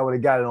 Otherwise, I would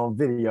have got it on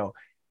video.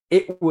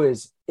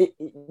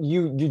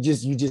 You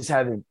just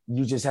haven't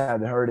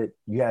heard it.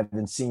 You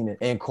haven't seen it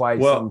in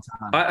quite some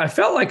time. I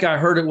felt like I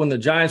heard it when the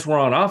Giants were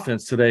on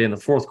offense today in the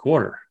fourth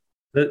quarter.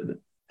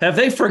 Have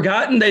they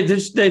forgotten?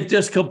 They've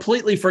just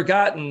completely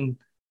forgotten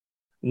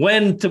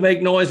when to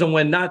make noise and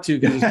when not to,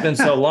 because it's been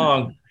so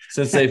long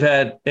since they've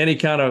had any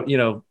kind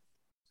of,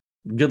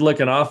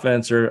 good-looking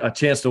offense or a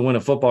chance to win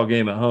a football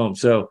game at home.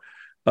 So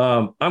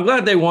I'm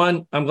glad they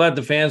won. I'm glad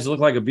the fans look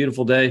like a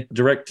beautiful day.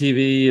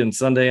 DirecTV and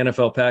Sunday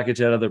NFL package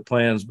had other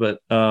plans, but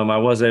I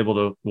was able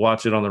to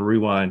watch it on the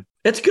rewind.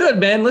 It's good,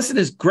 man. Listen,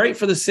 it's great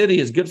for the city.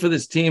 It's good for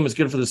this team. It's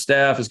good for the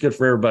staff. It's good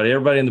for everybody.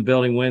 Everybody in the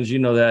building wins. You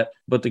know that.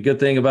 But the good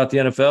thing about the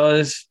NFL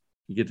is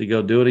you get to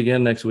go do it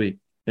again next week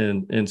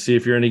and see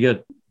if you're any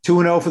good.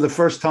 2-0 for the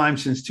first time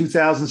since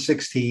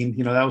 2016.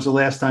 That was the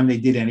last time they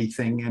did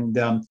anything. And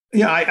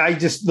I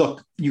just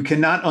look. You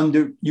cannot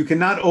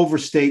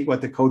overstate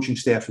what the coaching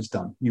staff has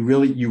done. You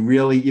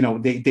really,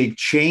 they've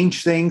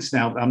changed things.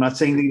 Now, I'm not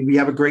saying that we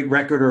have a great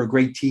record or a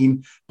great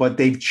team, but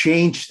they've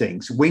changed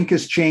things. Wink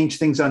has changed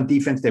things on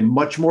defense. They're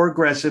much more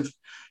aggressive,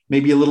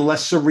 maybe a little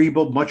less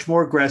cerebral, much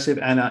more aggressive,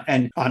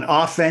 and on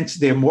offense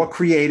they're more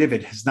creative.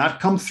 It has not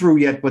come through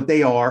yet, but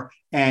they are.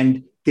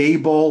 And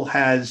Daboll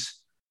has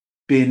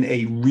been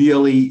a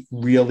really,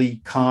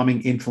 really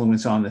calming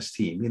influence on this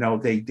team.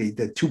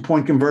 The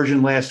 2-point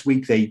conversion last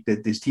week,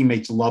 his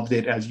teammates loved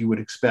it, as you would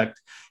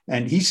expect.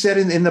 And he said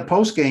in the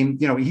post game,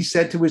 he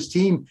said to his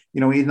team,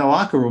 in the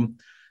locker room,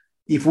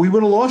 if we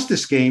would have lost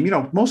this game,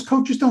 most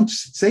coaches don't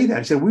say that.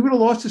 He said, we would have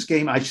lost this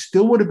game, I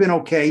still would have been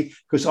okay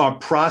because our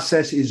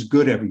process is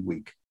good every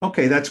week.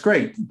 Okay, that's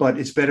great, but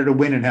it's better to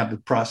win and have the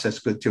process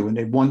good too. And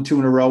they've won 2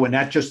 in a row, and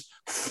that just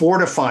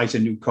fortifies a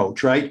new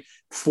coach, right?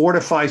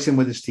 Fortifies him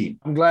with his team.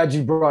 I'm glad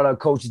you brought up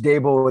Coach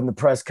Daboll in the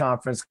press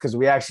conference, because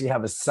we actually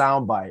have a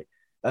soundbite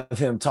of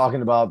him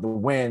talking about the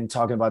win,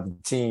 talking about the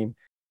team.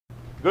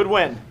 Good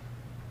win.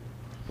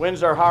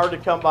 Wins are hard to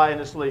come by in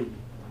this league,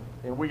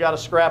 and we got a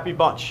scrappy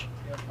bunch,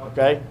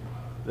 okay,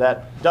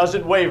 that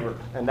doesn't waver,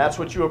 and that's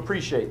what you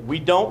appreciate. We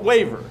don't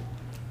waver,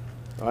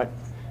 all right?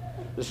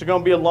 This is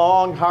going to be a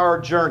long,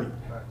 hard journey.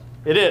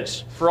 It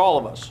is for all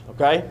of us,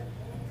 okay?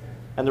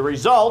 And the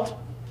result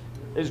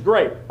is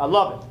great. I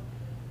love it.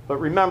 But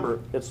remember,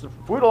 if we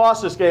would have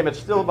lost this game, it's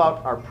still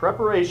about our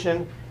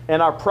preparation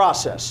and our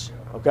process,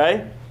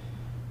 okay?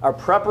 Our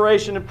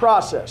preparation and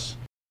process.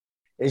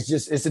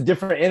 It's a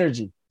different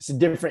energy. It's a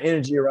different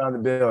energy around the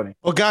building.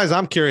 Well, guys,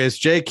 I'm curious.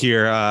 Jake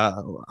here.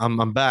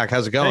 I'm back.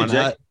 How's it going?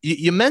 Hey,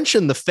 You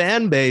mentioned the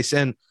fan base,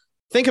 and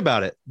think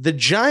about it. The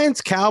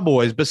Giants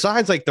Cowboys,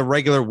 besides like the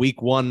regular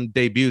week 1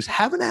 debuts,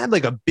 haven't had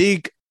like a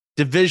big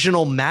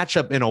divisional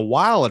matchup in a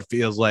while, it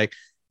feels like.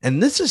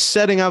 And this is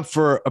setting up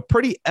for a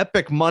pretty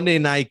epic Monday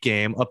night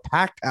game, a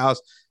packed house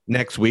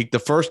next week, the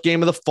first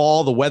game of the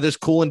fall. The weather's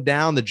cooling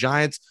down. The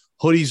Giants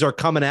hoodies are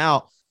coming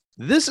out.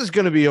 This is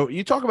going to be,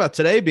 you talk about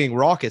today being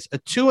raucous, a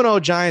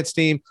 2-0 Giants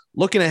team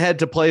looking ahead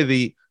to play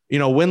the,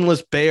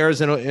 winless Bears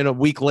in a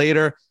week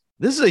later.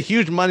 This is a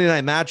huge Monday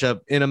night matchup,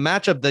 in a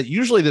matchup that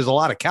usually there's a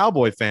lot of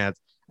Cowboy fans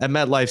at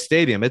MetLife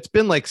Stadium. It's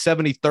been like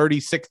 70-30,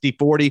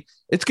 60-40.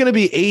 It's going to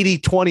be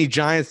 80-20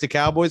 Giants to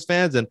Cowboys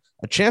fans, and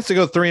a chance to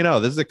go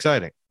 3-0. This is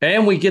exciting.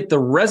 And we get the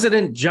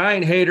resident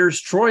Giant haters,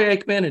 Troy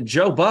Aikman and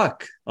Joe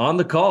Buck, on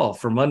the call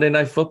for Monday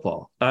Night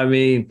Football. I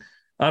mean,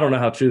 I don't know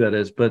how true that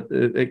is, but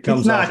it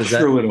comes off as that. It's not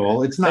true at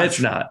all. It's not. It's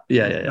true. Not.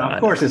 Yeah. No,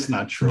 of course it's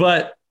not true.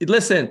 But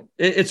listen,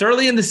 it's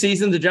early in the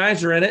season. The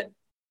Giants are in it.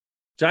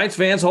 Giants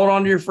fans, hold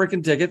on to your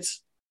freaking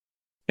tickets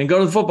and go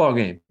to the football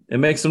game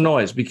and make some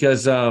noise,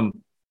 because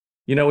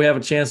we have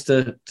a chance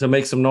to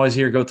make some noise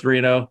here, go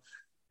 3-0.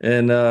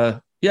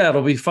 And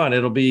it'll be fun.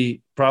 It'll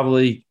be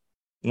probably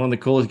one of the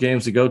coolest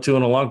games to go to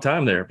in a long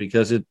time there,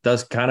 because it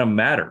does kind of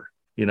matter.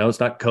 It's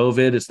not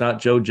COVID. It's not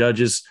Joe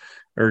Judge's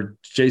or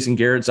Jason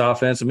Garrett's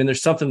offense. I mean,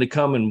 there's something to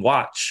come and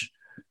watch.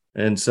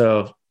 And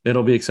so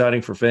it'll be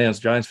exciting for fans,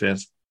 Giants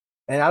fans.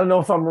 And I don't know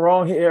if I'm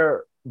wrong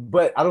here,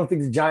 but I don't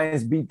think the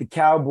Giants beat the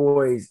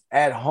Cowboys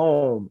at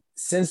home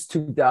since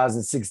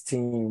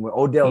 2016 when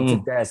Odell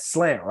took that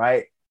slant,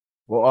 right?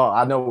 Well,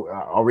 I know.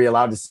 Are we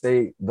allowed to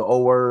say the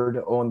O word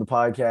on the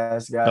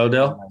podcast, guys?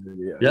 Odell?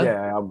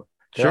 Yeah.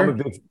 Sure.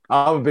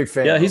 I'm a big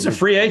fan. Yeah, he's a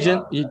free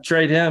agent. You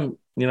trade him,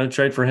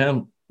 trade for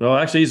him. Well,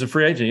 actually, he's a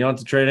free agent. You don't have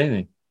to trade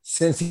anything.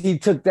 Since he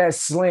took that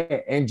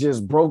slant and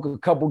just broke a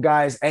couple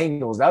guys'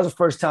 ankles, that was the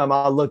first time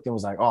I looked and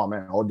was like, oh,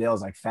 man,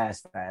 Odell's like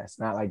fast,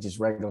 not like just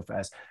regular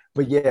fast.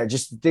 But, yeah,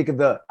 just think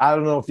of I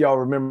don't know if y'all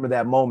remember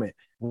that moment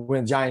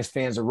when Giants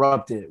fans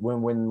erupted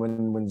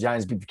when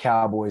Giants beat the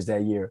Cowboys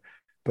that year.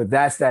 But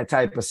that's that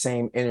type of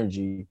same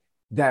energy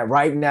that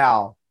right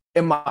now,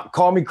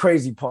 call me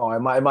crazy, Paul.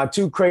 Am I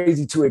too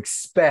crazy to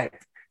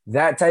expect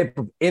that type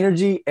of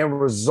energy and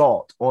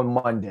result on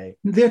Monday.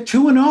 They're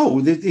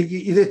 2-0.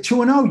 They're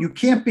 2-0. You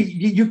can't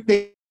be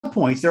they have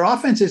points. Their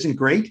offense isn't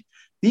great.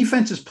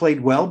 Defense has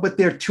played well, but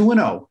they're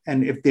 2-0.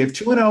 And if they're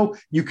 2-0,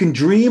 you can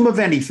dream of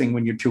anything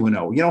when you're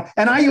 2-0. You know,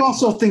 and I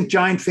also think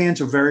Giant fans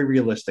are very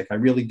realistic. I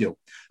really do.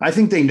 I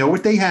think they know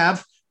what they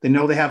have. They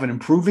know they have an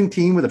improving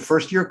team with a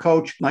first-year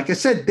coach. Like I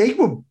said, they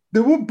were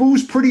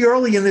boos pretty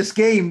early in this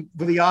game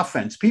for the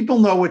offense. People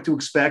know what to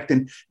expect,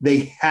 and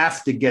they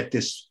have to get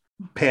this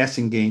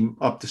passing game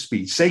up to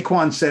speed.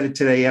 Saquon said it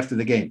today after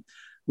the game.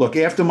 Look,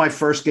 after my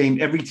first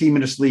game, every team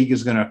in this league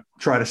is going to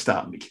try to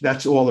stop me.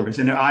 That's all there is.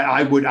 And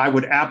I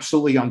would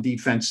absolutely on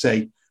defense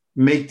say,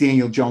 make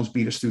Daniel Jones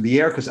beat us through the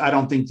air, because I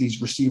don't think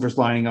these receivers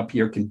lining up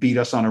here can beat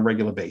us on a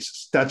regular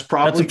basis. That's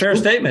probably a fair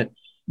statement.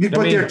 But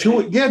they're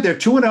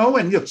 2-0,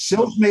 and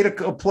Sills made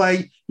a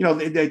play. You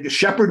know,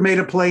 Shepard made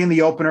a play in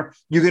the opener.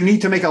 You're going to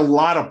need to make a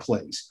lot of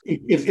plays.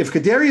 If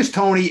Kadarius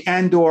Toney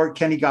and/or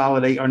Kenny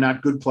Golladay are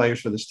not good players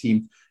for this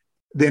team,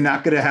 they're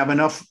not going to have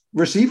enough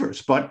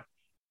receivers. But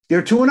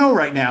they're 2-0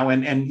 right now,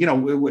 and you know,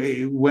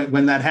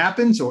 when that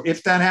happens, or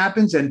if that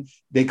happens, and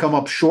they come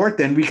up short,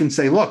 then we can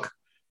say, look,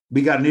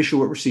 we got an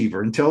issue at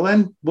receiver. Until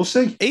then, we'll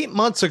see. 8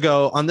 months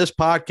ago on this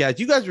podcast,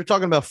 you guys were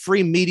talking about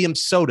free medium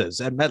sodas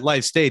at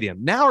MetLife Stadium.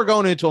 Now we're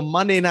going into a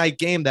Monday night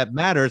game that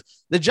matters.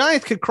 The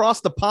Giants could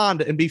cross the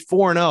pond and be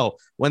 4-0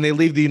 when they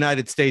leave the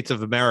United States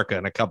of America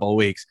in a couple of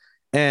weeks.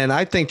 And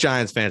I think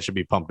Giants fans should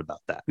be pumped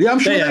about that. Yeah, I'm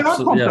sure they are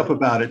pumped up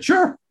about it.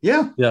 Sure.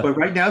 Yeah. But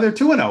right now they're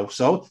 2-0.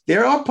 So they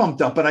are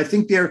pumped up, but I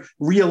think they're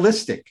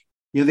realistic.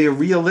 You know, they're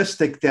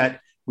realistic that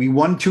we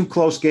won 2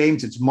 close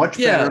games. It's much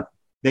better.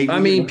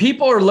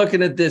 People are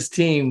looking at this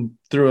team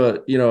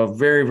through a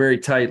very, very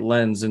tight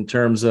lens in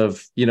terms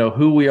of,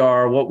 who we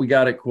are, what we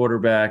got at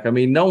quarterback. I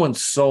mean, no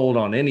one's sold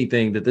on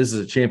anything that this is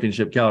a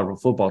championship caliber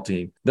football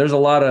team. There's a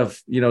lot of,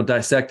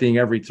 dissecting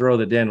every throw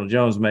that Daniel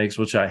Jones makes,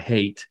 which I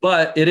hate,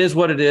 but it is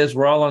what it is.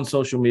 We're all on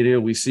social media.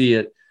 We see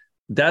it.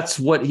 That's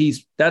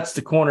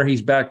the corner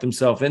he's backed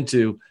himself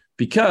into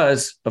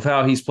because of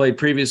how he's played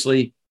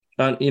previously,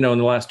 in the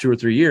last 2 or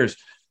 3 years.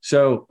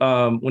 So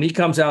when he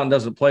comes out and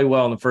doesn't play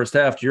well in the first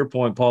half, to your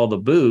point, Paul, the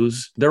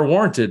boos, they're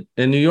warranted.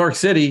 In New York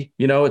City,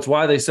 it's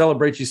why they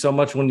celebrate you so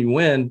much when you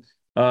win.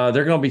 They're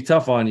going to be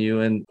tough on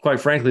you. And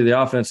quite frankly,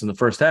 the offense in the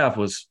first half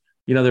was,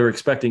 they were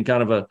expecting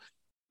kind of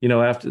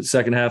after the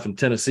second half in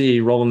Tennessee,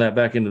 rolling that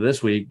back into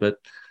this week. But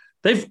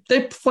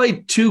they've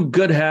played 2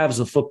 good halves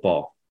of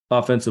football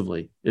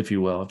offensively, if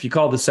you will. If you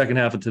call the second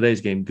half of today's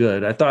game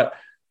good, I thought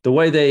the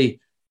way they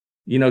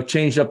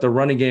changed up the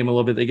running game a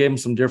little bit. They gave him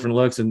some different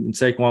looks, and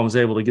Saquon was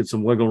able to get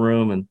some wiggle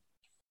room. And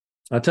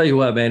I'll tell you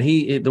what, man,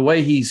 the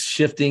way he's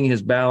shifting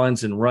his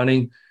balance and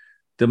running,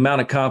 the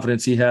amount of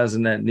confidence he has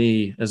in that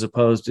knee as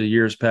opposed to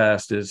years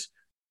past it's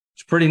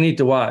pretty neat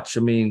to watch.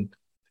 I mean,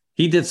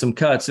 he did some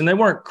cuts, and they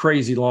weren't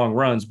crazy long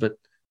runs, but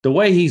the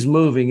way he's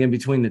moving in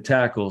between the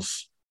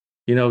tackles,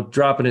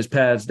 dropping his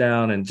pads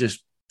down and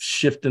just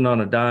shifting on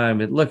a dime,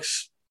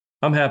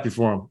 I'm happy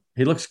for him.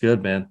 He looks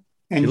good, man.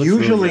 And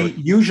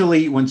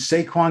usually when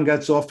Saquon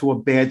gets off to a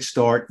bad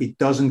start, it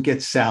doesn't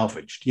get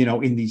salvaged,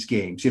 in these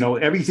games.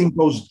 Everything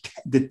goes,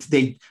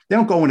 they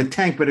don't go in a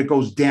tank, but it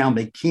goes down.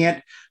 They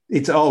can't,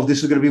 this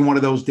is going to be one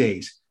of those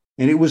days.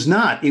 And it was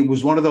not. It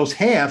was one of those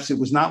halves. It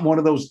was not one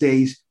of those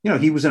days.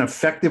 He was an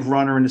effective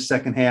runner in the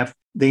second half.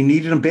 They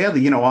needed him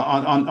badly,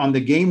 on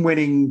the game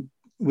winning,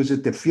 was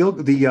it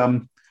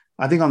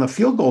I think on the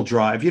field goal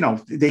drive,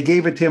 they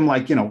gave it to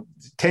him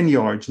 10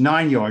 yards,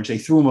 9 yards. They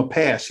threw him a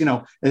pass,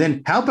 and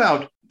then how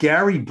about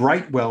Gary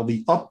Brightwell,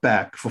 the up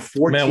back for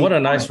 14? Man, what a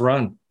nice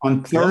run.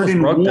 On 3rd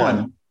and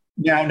 1.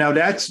 Now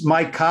that's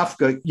Mike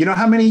Kafka. You know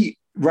how many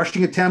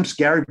rushing attempts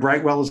Gary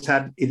Brightwell has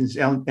had in his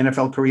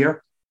NFL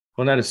career?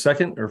 Wasn't that his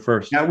second or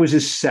first? That was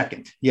his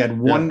second. He had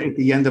one at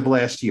the end of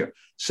last year.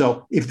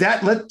 So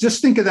let's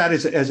just think of that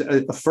as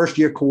a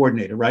first-year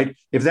coordinator, right?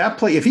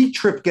 If he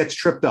gets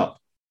tripped up,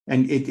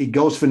 and it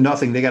goes for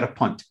nothing, they got to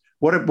punt.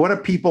 What are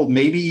people,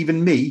 maybe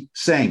even me,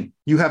 saying?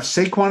 You have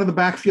Saquon in the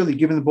backfield, you're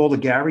giving the ball to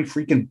Gary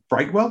freaking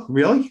Brightwell?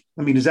 Really?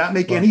 I mean, does that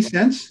make any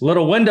sense?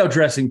 Little window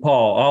dressing,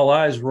 Paul. All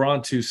eyes were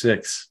on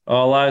 2-6.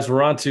 All eyes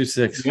were on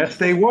 2-6. Yes,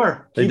 they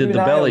were. They did the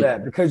belly.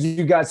 That because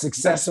you got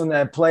success on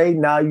that play.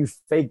 Now you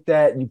fake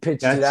that, you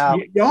pitched it out.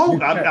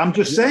 I'm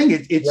just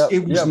saying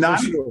it was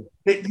not. Sure.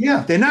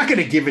 They're not going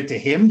to give it to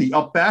him, the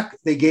up back.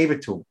 They gave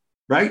it to him,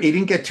 right? He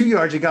didn't get 2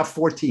 yards. He got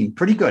 14.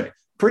 Pretty good.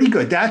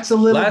 That's a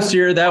little. Last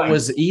year, that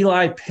was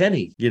Eli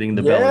Penny getting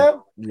the belly.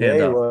 Yeah,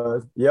 it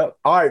was. Yep.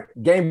 All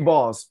right, game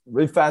balls.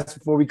 Really fast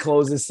before we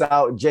close this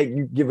out. Jake,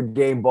 you give a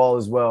game ball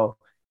as well.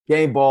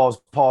 Game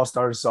balls. Paul,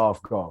 start us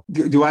off. Go.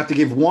 Do I have to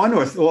give one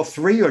or all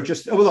 3 or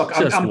just? Oh, look,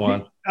 just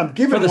one. I'm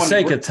giving for the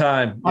sake of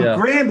time.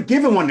 I'm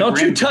giving one.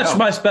 Don't you touch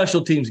my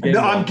special teams game.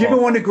 No, I'm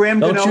giving one to Graham.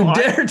 Don't you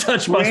dare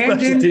touch my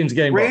special teams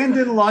game.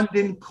 Brandon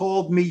London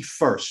called me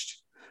first.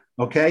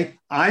 Okay.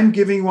 I'm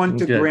giving one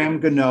to Graham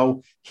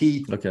Gano.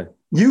 He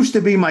used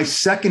to be my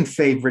second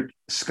favorite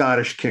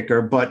Scottish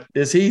kicker, but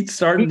is he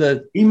starting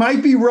to? He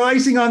might be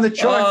rising on the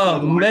chart.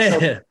 Oh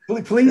man,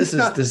 so please this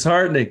is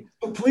disheartening.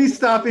 Please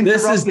stop interrupting.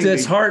 This is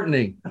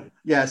disheartening. Me.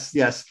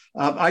 Yes.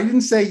 I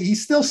didn't say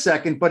he's still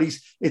second, but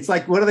it's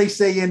like, what do they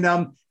say in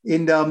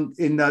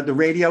the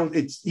radio?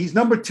 He's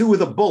number 2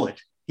 with a bullet.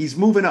 He's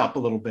moving up a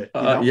little bit.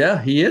 Yeah,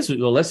 he is.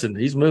 Well, listen,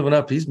 he's moving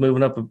up. He's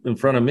moving up in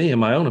front of me, in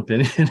my own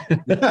opinion.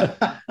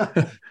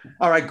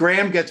 All right,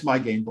 Graham gets my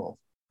game ball.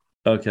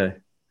 Okay.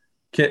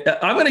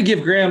 I'm going to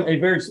give Graham a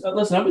very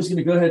listen. I'm just going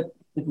to go ahead.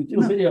 If we do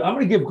a video, I'm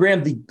going to give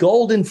Graham the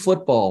Golden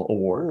Football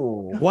Award.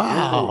 Ooh,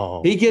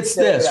 wow. He gets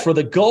this for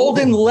the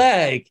golden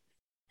leg.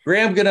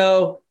 Graham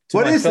Gano.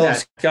 What is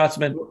that?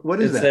 Scotsman.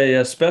 What is that?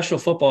 It's a special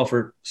football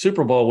for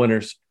Super Bowl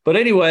winners. But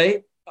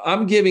anyway,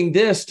 I'm giving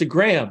this to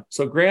Graham.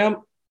 So, Graham,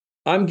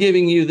 I'm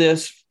giving you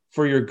this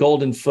for your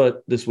golden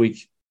foot this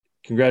week.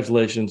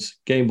 Congratulations.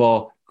 Game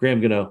ball, Graham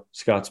Gano,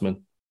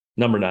 Scotsman,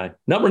 number 9.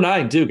 Number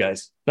 9, too,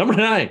 guys. Number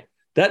 9.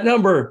 That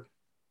number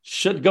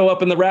should go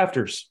up in the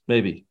rafters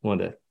maybe one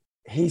day.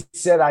 He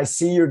said, I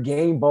see your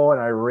game ball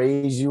and I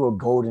raise you a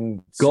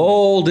golden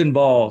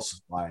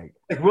balls. Like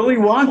Willy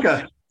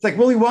Wonka. It's like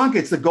Willy Wonka.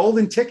 It's the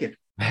golden ticket.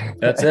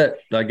 That's it.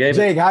 I gave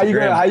Jake, how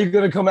you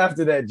gonna come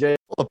after that, Jake?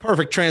 Well, a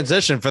perfect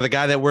transition for the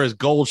guy that wears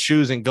gold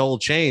shoes and gold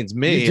chains.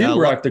 Me, you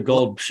do rock the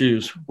gold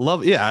shoes.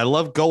 I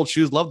love gold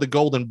shoes. Love the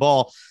golden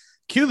ball.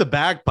 Cue the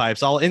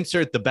bagpipes. I'll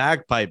insert the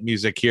bagpipe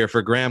music here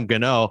for Graham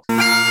Gano.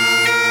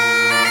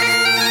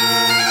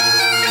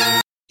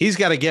 He's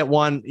got to get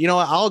one. You know,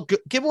 I'll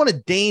give one to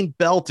Dane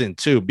Belton,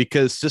 too,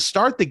 because to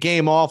start the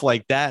game off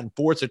like that and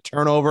force a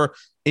turnover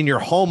in your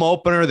home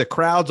opener, the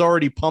crowd's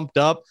already pumped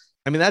up.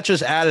 I mean, that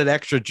just added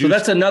extra juice. So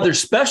that's another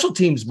special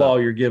teams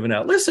ball you're giving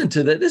out. Listen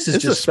to that. This is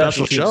just a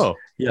special show.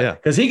 Yeah,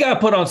 because he got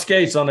put on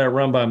skates on that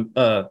run by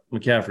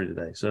McCaffrey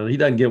today. So he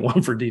doesn't get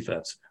one for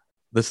defense.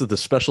 This is the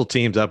special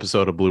teams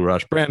episode of Blue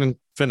Rush. Brandon,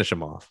 finish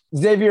him off.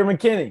 Xavier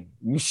McKinney,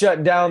 you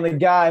shut down the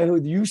guy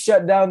you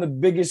shut down the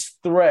biggest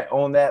threat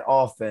on that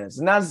offense.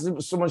 Not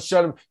so much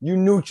shut him, you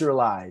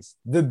neutralize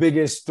the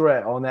biggest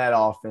threat on that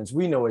offense.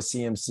 We know what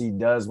CMC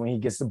does when he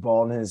gets the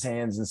ball in his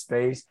hands in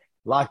space.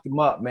 Locked him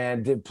up,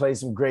 man. Did play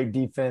some great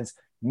defense,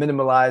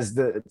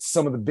 minimalized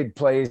some of the big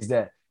plays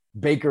that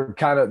Baker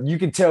you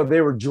can tell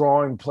they were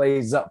drawing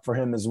plays up for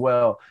him as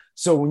well.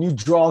 So when you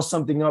draw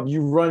something up,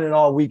 you run it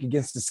all week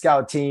against the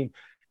scout team,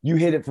 you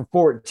hit it for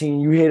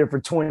 14, you hit it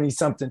for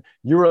 20-something,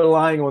 you're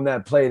relying on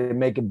that play to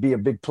make it be a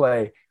big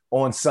play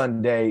on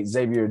Sunday.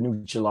 Xavier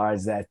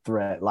neutralized that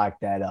threat,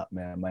 locked that up,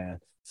 man.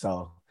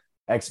 So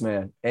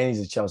X-Man, and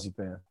he's a Chelsea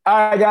fan. All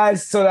right,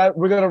 guys, so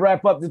we're going to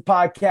wrap up the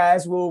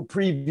podcast. We'll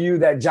preview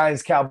that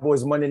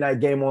Giants-Cowboys Monday night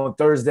game on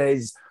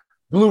Thursday's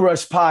Blue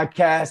Rush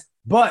podcast.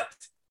 But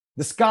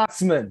the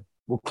Scotsman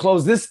will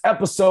close this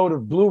episode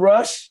of Blue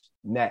Rush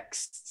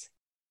next.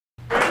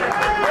 All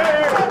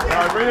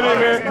right, bring it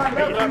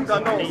in,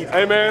 man.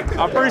 Hey, man,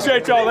 I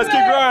appreciate y'all. Let's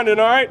keep grinding,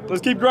 all right?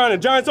 Let's keep grinding.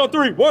 Giants on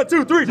 3. 1,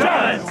 2, 3,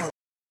 Giants!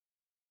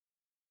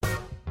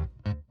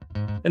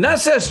 And that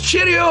says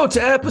cheerio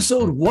to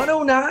episode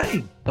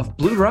 109 of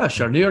Blue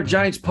Rush, our New York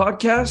Giants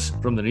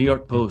podcast from the New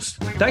York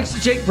Post. Thanks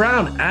to Jake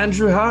Brown,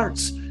 Andrew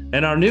Hartz,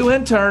 and our new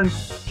intern,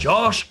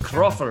 Josh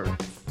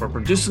Crawford, for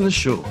producing the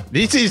show.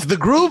 This is the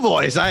Gru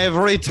Boys. I have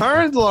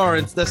returned,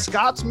 Lawrence, the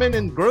Scotsman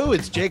and Gru.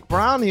 It's Jake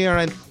Brown here.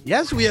 And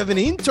yes, we have an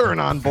intern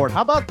on board.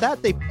 How about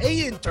that? They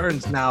pay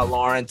interns now,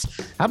 Lawrence.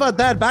 How about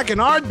that? Back in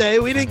our day,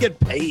 we didn't get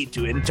paid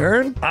to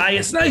intern.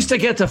 It's nice to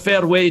get a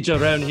fair wage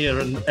around here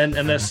in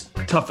this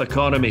tough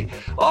economy.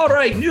 All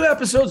right, new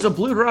episodes of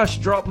Blue Rush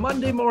drop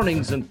Monday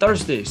mornings and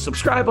Thursdays.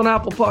 Subscribe on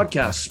Apple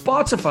Podcasts,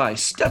 Spotify,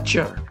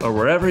 Stitcher, or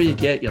wherever you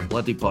get your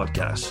bloody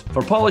podcasts.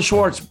 For Paulie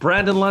Schwartz,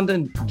 Brandon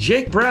London,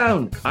 Jake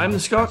Brown, I'm the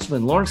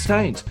Scotsman, Lawrence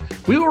Tynes.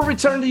 We will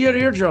return to your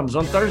eardrums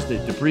on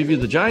Thursday to preview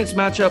the Giants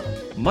matchup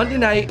Monday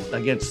night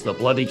against the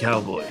bloody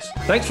Cowboys.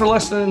 Thanks for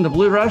listening to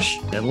Blue Rush,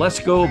 and let's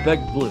go Big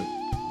Blue.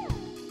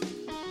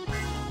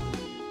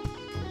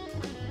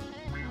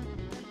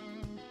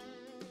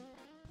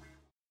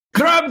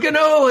 Graham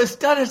Gano has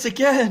done it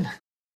again.